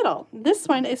in the middle. This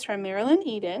one is from Marilyn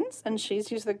Edens, and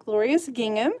she's used the glorious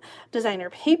gingham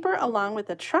designer paper along with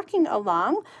the trucking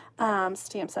along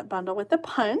stamp set bundle with the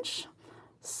punch.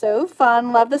 So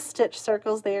fun. Love the stitch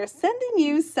circles there. Sending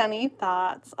you sunny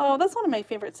thoughts. Oh, that's one of my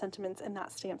favorite sentiments in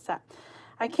that stamp set.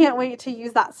 I can't wait to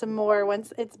use that some more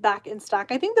once it's back in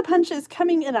stock. I think the punch is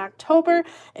coming in October.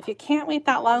 If you can't wait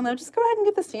that long, though, just go ahead and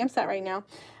get the stamp set right now.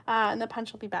 And the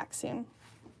punch will be back soon.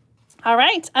 All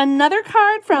right, another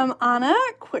card from Anna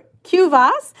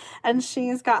Kuvas, and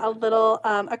she's got a little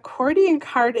accordion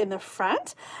card in the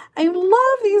front. I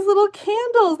love these little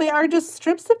candles. They are just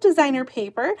strips of designer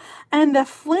paper, and the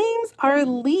flames are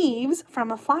leaves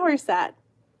from a flower set.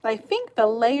 I think the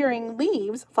Layering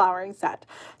Leaves flowering set.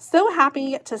 So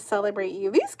happy to celebrate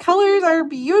you. These colors are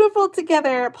beautiful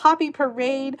together. Poppy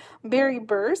Parade, Berry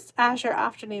Burst, Azure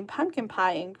Afternoon Pumpkin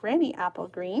Pie, and Granny Apple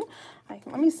Green.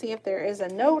 Let me see if there is a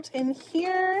note in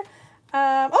here.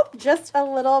 Oh, just a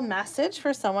little message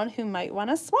for someone who might want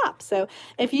to swap. So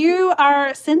if you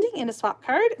are sending in a swap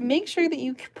card, make sure that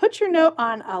you put your note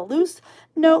on a loose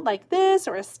note like this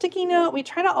or a sticky note. We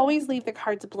try to always leave the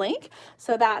cards blank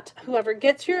so that whoever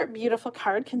gets your beautiful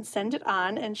card can send it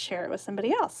on and share it with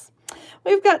somebody else.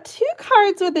 We've got two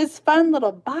cards with this fun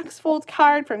little box fold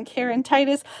card from Karen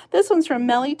Titus. This one's from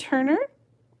Melly Turner.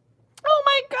 Oh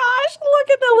my gosh, look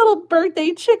at the little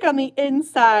birthday chick on the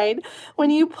inside.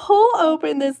 When you pull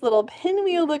open this little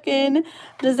pinwheel looking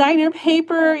designer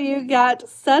paper, you got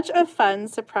such a fun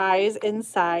surprise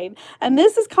inside. And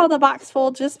this is called a box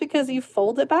fold just because you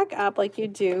fold it back up like you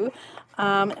do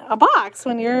a box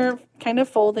when you're kind of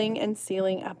folding and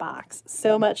sealing a box.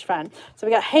 So much fun. So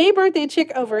we got Hey Birthday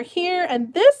Chick over here,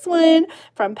 and this one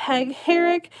from Peg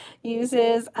Herrick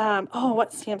uses, oh,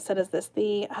 what stamp set is this?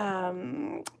 The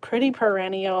Pretty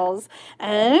Perennials.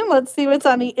 And let's see what's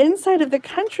on the inside of the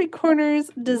Country Corners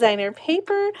designer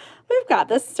paper. We've got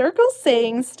the Circle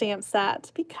Saying stamp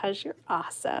set, because you're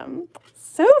awesome.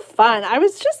 So fun. I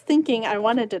was just thinking I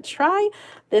wanted to try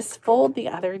this fold the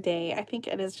other day. I think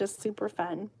it is just super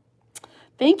fun.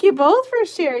 Thank you both for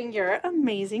sharing your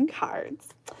amazing cards.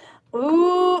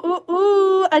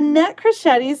 Ooh, Annette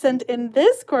Crescetti sent in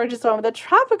this gorgeous one with a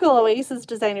Tropical Oasis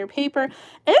designer paper.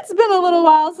 It's been a little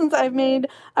while since I've made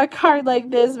a card like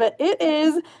this, but it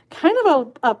is kind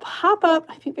of a pop-up.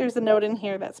 I think there's a note in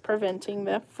here that's preventing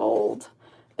the fold.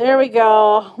 There we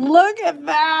go. Look at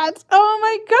that. Oh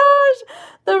my gosh.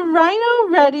 The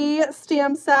Rhino Ready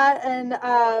stamp set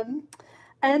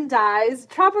and dies.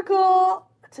 Tropical,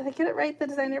 did I get it right? The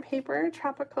designer paper?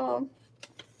 Tropical.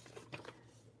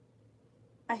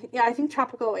 I think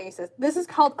Tropical Oasis. This is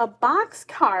called a box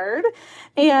card,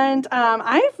 and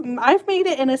I've made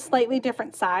it in a slightly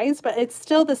different size, but it's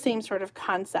still the same sort of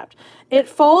concept. It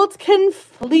folds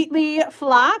completely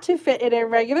flat to fit in a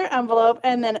regular envelope,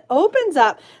 and then opens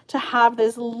up to have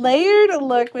this layered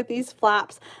look with these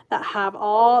flaps that have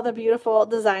all the beautiful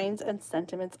designs and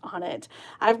sentiments on it.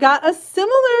 I've got a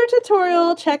similar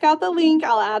tutorial. Check out the link.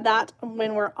 I'll add that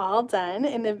when we're all done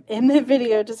in the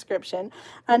video description.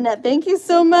 Annette, thank you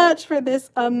so much for this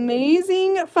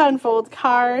amazing fun fold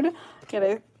card. I'm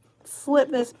gonna slip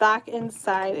this back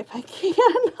inside if I can.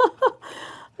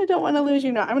 I don't want to lose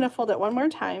you. No, I'm gonna fold it one more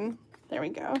time. There we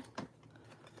go.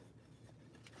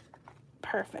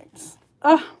 Perfect.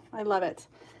 Oh, I love it.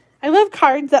 I love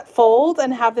cards that fold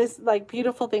and have this like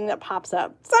beautiful thing that pops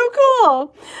up. So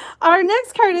cool. Our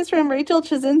next card is from Rachel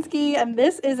Chazinski, and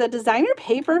this is a designer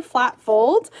paper flat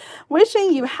fold.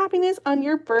 Wishing you happiness on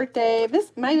your birthday.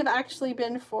 This might have actually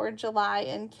been for July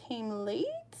and came late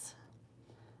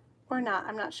or not.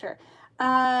 I'm not sure.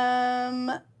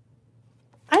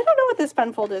 I don't know what this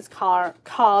fun fold is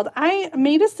called. I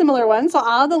made a similar one, so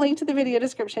I'll add the link to the video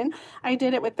description. I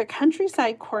did it with the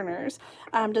Countryside Corners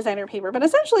designer paper, but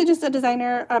essentially just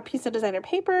a piece of designer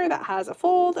paper that has a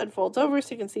fold and folds over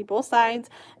so you can see both sides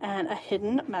and a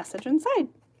hidden message inside.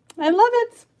 I love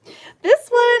it. This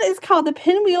one is called the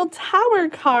Pinwheel Tower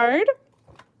card.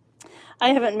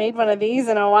 I haven't made one of these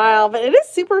in a while, but it is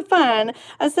super fun.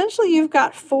 Essentially, you've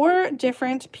got 4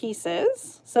 different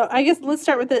pieces. So I guess let's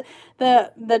start with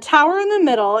the tower in the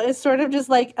middle is sort of just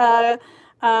like a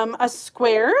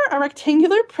square, a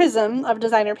rectangular prism of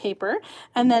designer paper,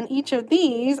 and then each of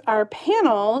these are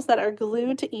panels that are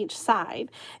glued to each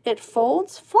side. It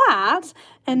folds flat,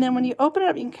 and then when you open it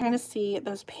up, you can kind of see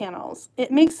those panels. It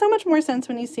makes so much more sense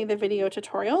when you see the video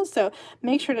tutorial, so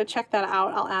make sure to check that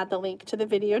out. I'll add the link to the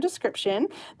video description.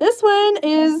 This one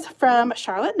is from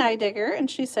Charlotte Nydigger,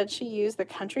 and she said she used the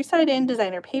Countryside Inn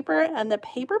designer paper and the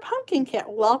paper pumpkin kit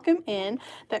Welcome In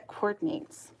that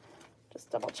coordinates. Just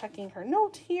double checking her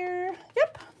note here.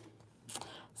 Yep.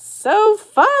 So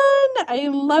fun. I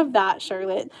love that,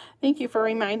 Charlotte. Thank you for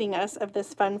reminding us of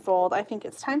this fun fold. I think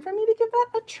it's time for me to give that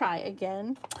a try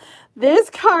again.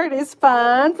 This card is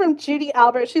fun from Judy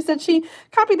Albert. She said she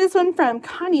copied this one from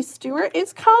Connie Stewart.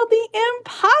 It's called the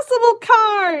Impossible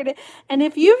card. And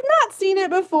if you've not seen it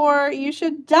before, you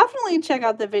should definitely check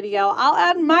out the video. I'll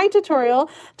add my tutorial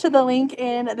to the link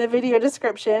in the video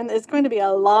description. It's going to be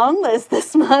a long list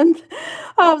this month.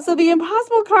 So the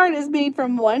Impossible card is made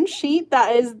from one sheet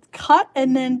that is cut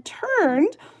and then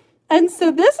turned. And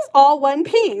so this is all one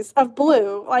piece of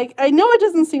blue. Like, I know it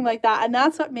doesn't seem like that, and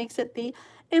that's what makes it the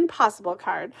Impossible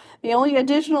card. The only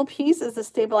additional piece is the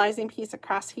stabilizing piece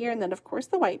across here, and then of course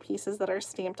the white pieces that are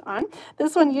stamped on.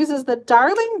 This one uses the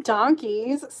Darling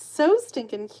Donkeys. So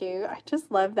stinking cute. I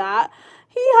just love that.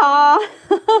 Hee-haw.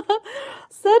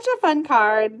 Such a fun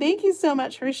card. Thank you so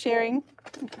much for sharing.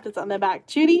 Put this on the back,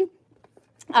 Judy.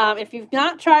 If you've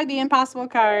not tried the Impossible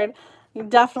card, you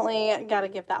definitely got to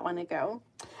give that one a go.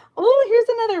 Oh, here's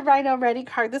another Rhino Ready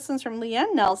card. This one's from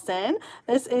Leanne Nelson.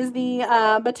 This is the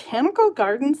Botanical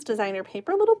Gardens designer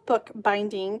paper, little book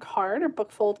binding card or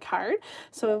book fold card.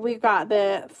 So we've got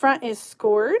the front is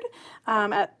scored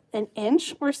at 1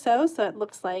 inch or so. So it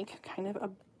looks like kind of a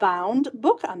bound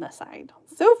book on the side.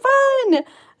 So fun.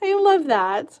 I love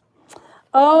that.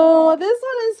 Oh, this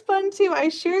one is fun too. I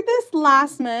shared this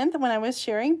last month when I was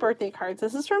sharing birthday cards.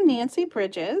 This is from Nancy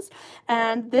Bridges,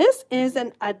 and this is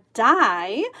a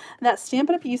die that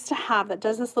Stampin' Up! Used to have that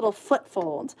does this little flip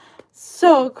fold.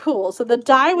 So cool. So the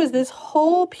die was this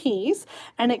whole piece,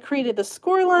 and it created the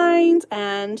score lines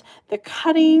and the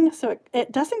cutting. So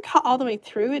it doesn't cut all the way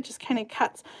through. It just kind of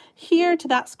cuts here to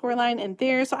that score line and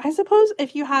there. So I suppose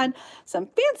if you had some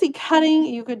fancy cutting,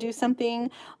 you could do something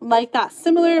like that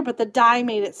similar, but the die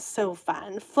made it so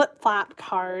fun. Flip-flap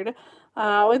card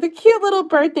with a cute little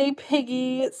birthday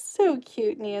piggy. It's so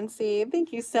cute, Nancy.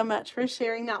 Thank you so much for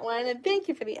sharing that one, and thank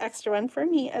you for the extra one for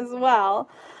me as well.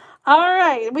 All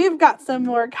right, we've got some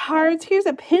more cards. Here's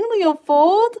a pinwheel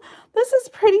fold. This is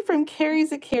pretty from Carrie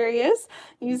Zacharias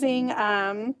using,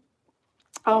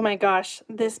 oh my gosh,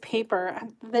 this paper.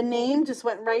 The name just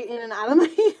went right in and out of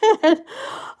my head.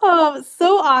 Oh,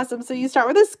 so awesome. So you start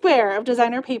with a square of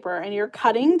designer paper and you're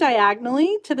cutting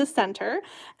diagonally to the center.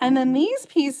 And then these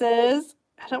pieces,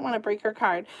 I don't want to break your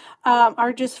card,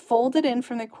 are just folded in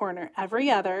from the corner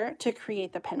every other to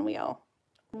create the pinwheel.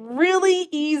 really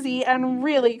easy and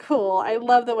really cool. I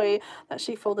love the way that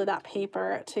she folded that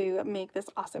paper to make this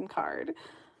awesome card.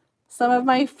 Some of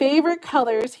my favorite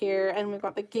colors here, and we've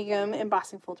got the gingham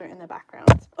embossing folder in the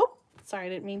background. Oh, sorry, I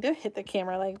didn't mean to hit the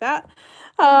camera like that.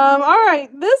 All right,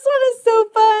 this one is so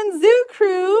fun. Zoo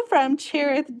Crew from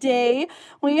Cherith Day.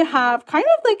 We have kind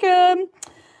of like a,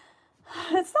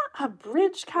 it's not a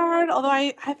bridge card, although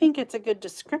I think it's a good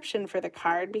description for the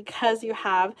card because you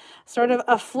have sort of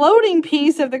a floating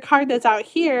piece of the card that's out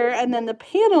here and then the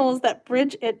panels that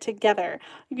bridge it together.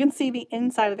 You can see the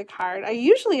inside of the card. I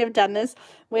usually have done this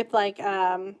with like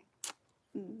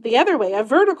the other way, a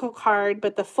vertical card,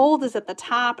 but the fold is at the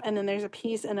top and then there's a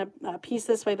piece and a piece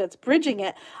this way that's bridging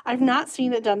it. I've not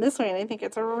seen it done this way and I think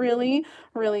it's really,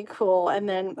 really cool. And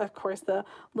then of course the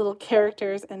little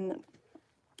characters and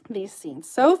these scenes.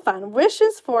 So fun.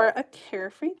 Wishes for a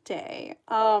carefree day.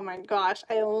 Oh my gosh.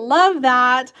 I love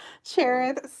that.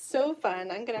 Cherith. So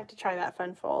fun. I'm going to have to try that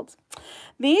fun fold.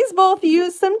 These both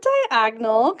use some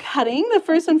diagonal cutting. The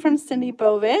first one from Cindy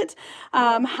Bovitt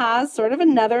has sort of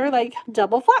another like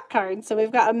double flap card. So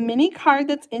we've got a mini card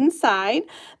that's inside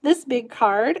this big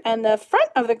card and the front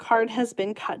of the card has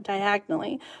been cut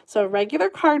diagonally. So a regular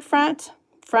card front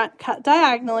cut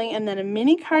diagonally, and then a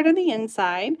mini card on the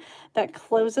inside that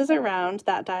closes around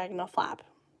that diagonal flap.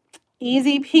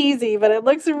 Easy peasy, but it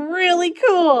looks really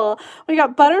cool. We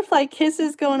got butterfly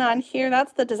kisses going on here.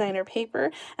 That's the designer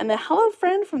paper. And the Hello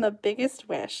Friend from The Biggest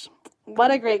Wish.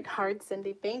 What a great card,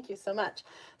 Cindy. Thank you so much.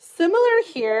 Similar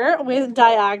here with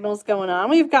diagonals going on.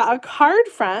 We've got a card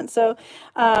front. So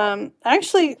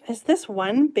actually, is this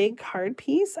one big card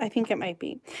piece? I think it might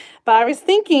be. But I was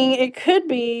thinking it could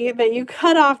be that you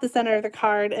cut off the center of the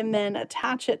card and then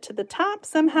attach it to the top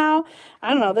somehow.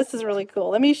 I don't know. This is really cool.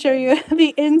 Let me show you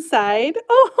the inside.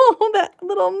 Oh, that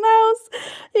little mouse.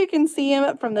 You can see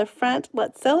him from the front.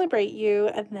 Let's celebrate you.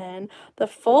 And then the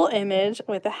full image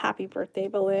with a happy birthday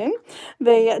balloon.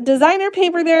 The designer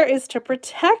paper there is to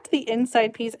protect the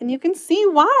inside piece, and you can see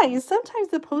why. Sometimes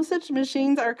the postage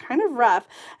machines are kind of rough,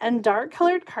 and dark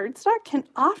colored cardstock can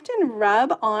often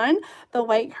rub on the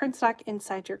white cardstock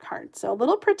inside your card. So a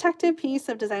little protective piece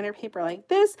of designer paper like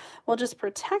this will just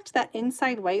protect that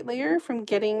inside white layer from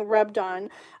getting rubbed on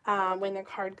when the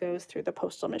card goes through the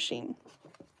postal machine.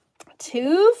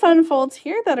 Two fun folds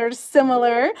here that are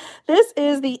similar. This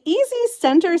is the Easy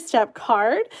Center Step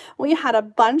card. We had a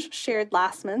bunch shared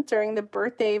last month during the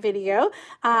birthday video.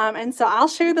 And so I'll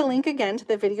share the link again to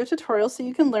the video tutorial so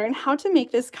you can learn how to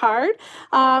make this card.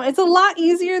 It's a lot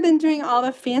easier than doing all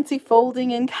the fancy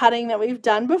folding and cutting that we've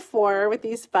done before with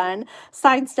these fun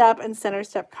side step and center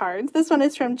step cards. This one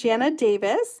is from Jana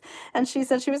Davis, and she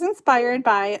said she was inspired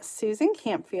by Susan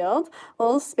Campfield. A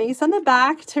little space on the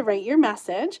back to write your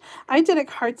message. I did a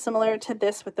card similar to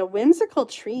this with the Whimsical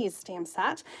Trees stamp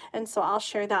set, and so I'll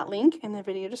share that link in the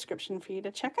video description for you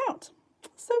to check out.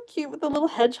 So cute with the little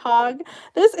hedgehog.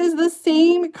 This is the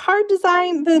same card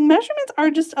design. The measurements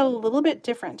are just a little bit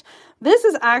different. This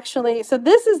is actually, so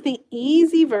this is the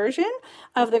easy version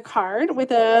of the card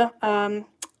with a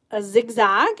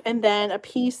zigzag and then a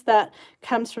piece that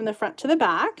comes from the front to the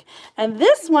back. And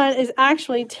this one is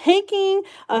actually taking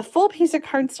a full piece of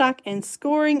cardstock and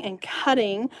scoring and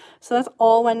cutting. So that's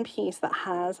all one piece that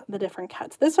has the different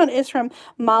cuts. This one is from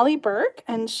Molly Burke,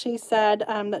 and she said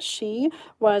that she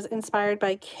was inspired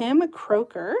by Kim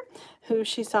Croker, who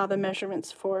she saw the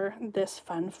measurements for this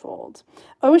fun fold.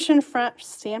 Ocean front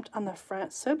stamped on the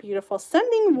front. So beautiful.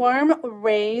 Sending warm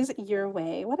rays your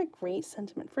way. What a great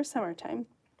sentiment for summertime.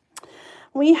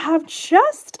 We have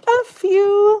just a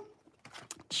few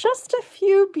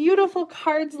beautiful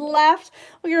cards left.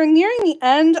 We are nearing the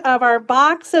end of our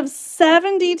box of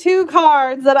 72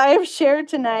 cards that I have shared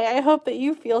tonight. I hope that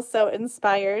you feel so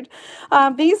inspired.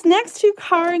 These next two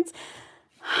cards,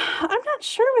 I'm not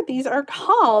sure what these are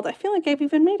called. I feel like I've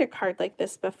even made a card like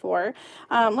this before.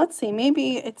 Let's see,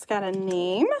 maybe it's got a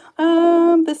name.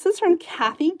 This is from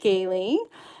Kathy Gailey.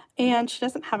 And she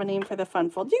doesn't have a name for the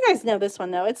fun fold. You guys know this one,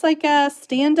 though. It's like a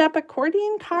stand-up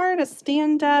accordion card, a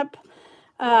stand-up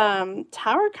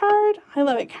tower card. I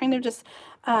love it. Kind of just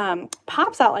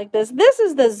pops out like this. This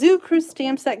is the Zoo Crew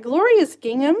stamp set, Glorious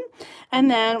Gingham, and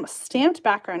then stamped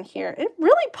background here. It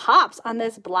really pops on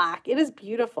this black. It is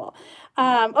beautiful.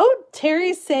 Oh,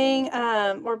 Terry's saying,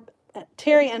 or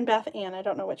Terry and Beth Ann, I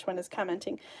don't know which one is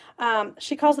commenting.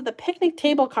 She calls it the picnic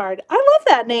table card. I love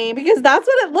that name because that's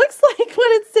what it looks like when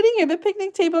it's sitting here, the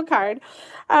picnic table card.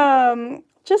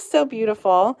 Just so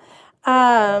beautiful.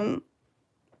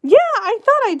 Yeah, I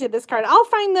thought I did this card. I'll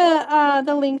find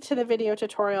the link to the video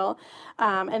tutorial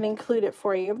and include it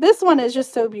for you. This one is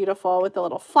just so beautiful with the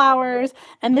little flowers.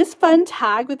 And this fun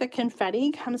tag with the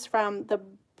confetti comes from the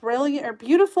brilliant or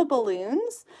beautiful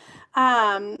balloons. Is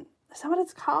that what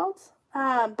it's called?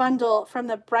 Bundle from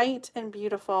the Bright and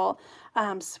Beautiful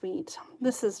suite.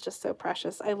 This is just so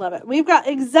precious. I love it. We've got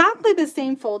exactly the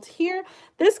same folds here.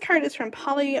 This card is from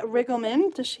Polly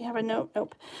Riggleman. Does she have a note?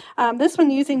 Nope. This one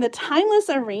using the timeless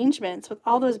arrangements with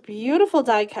all those beautiful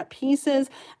die cut pieces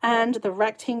and the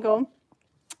rectangle.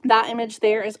 That image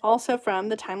there is also from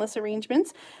the Timeless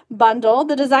Arrangements bundle.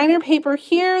 The designer paper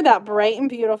here, that bright and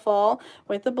beautiful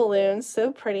with the balloons,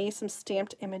 so pretty. Some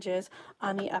stamped images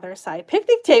on the other side.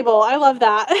 Picnic table, I love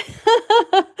that.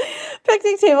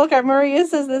 Picnic table card. Maria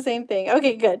says the same thing.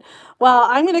 Okay, good. Well,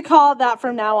 I'm going to call it that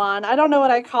from now on. I don't know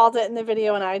what I called it in the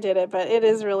video when I did it, but it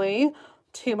is really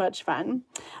too much fun.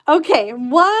 Okay,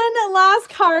 one last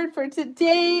card for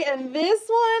today, and this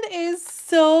one is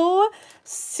so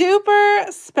super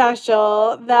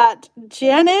special that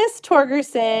Janice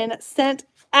Torgerson sent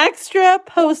extra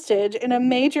postage in a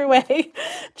major way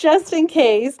just in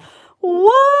case. Whoa,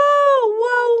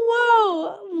 whoa,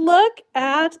 whoa. Look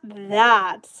at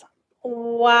that.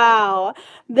 Wow.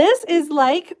 This is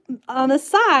like on the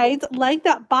sides, like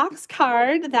that box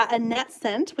card that Annette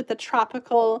sent with the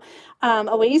tropical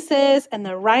oasis and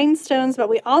the rhinestones, but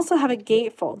we also have a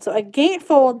gatefold. So a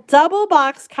gatefold double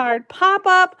box card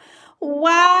pop-up.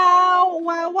 Wow,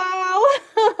 wow, wow.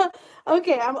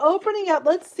 Okay, I'm opening up.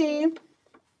 Let's see.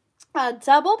 A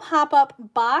double pop-up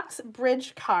box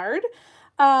bridge card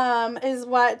is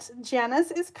what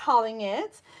Janice is calling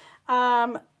it.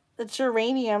 The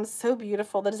geranium, so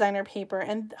beautiful, the designer paper.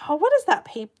 And oh, what is that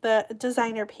paper? The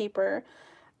designer paper.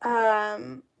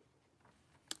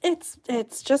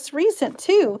 It's just recent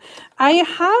too. I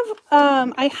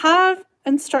have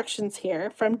instructions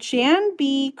here from Jan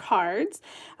B Cards.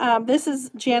 This is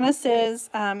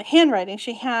Janice's handwriting.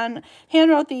 She hand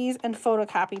wrote these and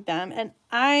photocopied them. And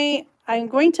I'm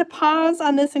going to pause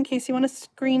on this in case you want to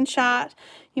screenshot.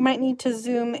 You might need to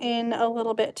zoom in a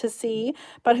little bit to see,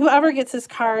 but whoever gets this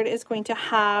card is going to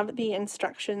have the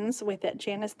instructions with it.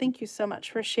 Janice, thank you so much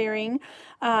for sharing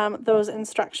those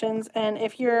instructions. And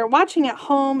if you're watching at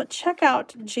home, check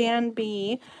out Jan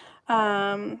B.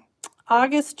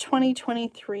 August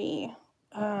 2023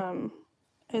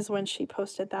 is when she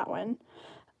posted that one.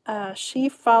 She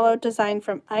followed design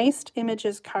from Iced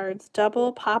Images Cards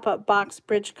double pop-up box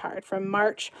bridge card from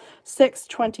March 6,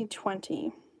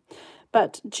 2020.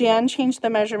 But Jan changed the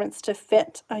measurements to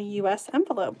fit a U.S.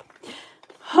 envelope.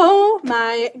 Oh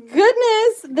my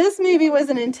goodness, this maybe was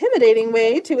an intimidating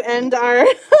way to end our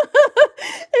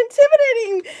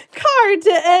intimidating card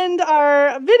to end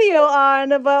our video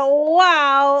on, but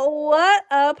wow, what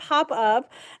a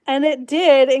pop-up. And it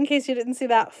did, in case you didn't see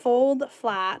that, fold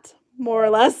flat, more or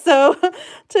less, so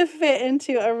to fit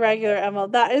into a regular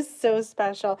envelope. That is so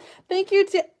special. Thank you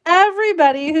to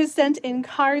everybody who sent in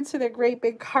cards for the Great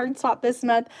Big Card Swap this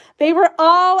month. They were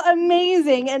all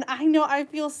amazing, and I know I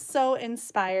feel so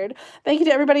inspired. Thank you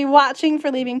to everybody watching for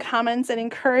leaving comments and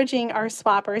encouraging our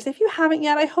swappers. If you haven't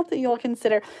yet, I hope that you'll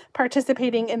consider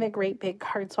participating in the Great Big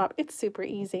Card Swap. It's super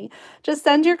easy. Just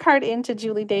send your card in to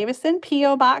Julie Davison,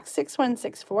 P.O. Box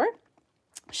 6164.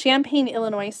 Champaign,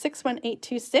 Illinois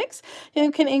 61826.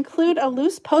 You can include a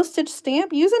loose postage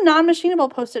stamp. Use a non-machinable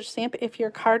postage stamp if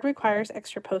your card requires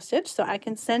extra postage, so I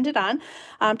can send it on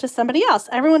to somebody else.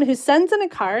 Everyone who sends in a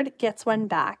card gets one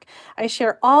back. I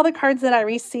share all the cards that I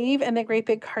receive in the Great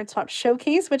Big Card Swap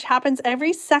Showcase, which happens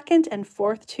every second and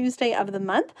fourth Tuesday of the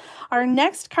month. Our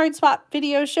next Card Swap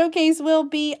video showcase will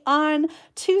be on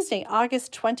Tuesday,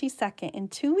 August 22nd in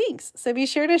 2 weeks. So be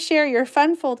sure to share your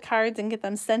fun fold cards and get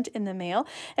them sent in the mail.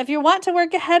 If you want to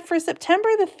work ahead for September,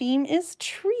 the theme is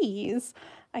trees.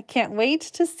 I can't wait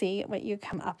to see what you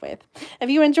come up with. If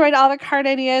you enjoyed all the card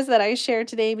ideas that I shared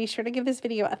today, be sure to give this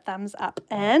video a thumbs up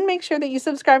and make sure that you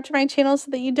subscribe to my channel so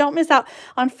that you don't miss out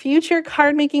on future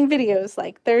card making videos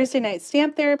like Thursday night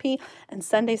stamp therapy and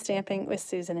Sunday stamping with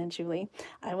Susan and Julie.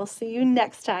 I will see you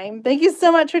next time. Thank you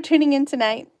so much for tuning in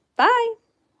tonight. Bye.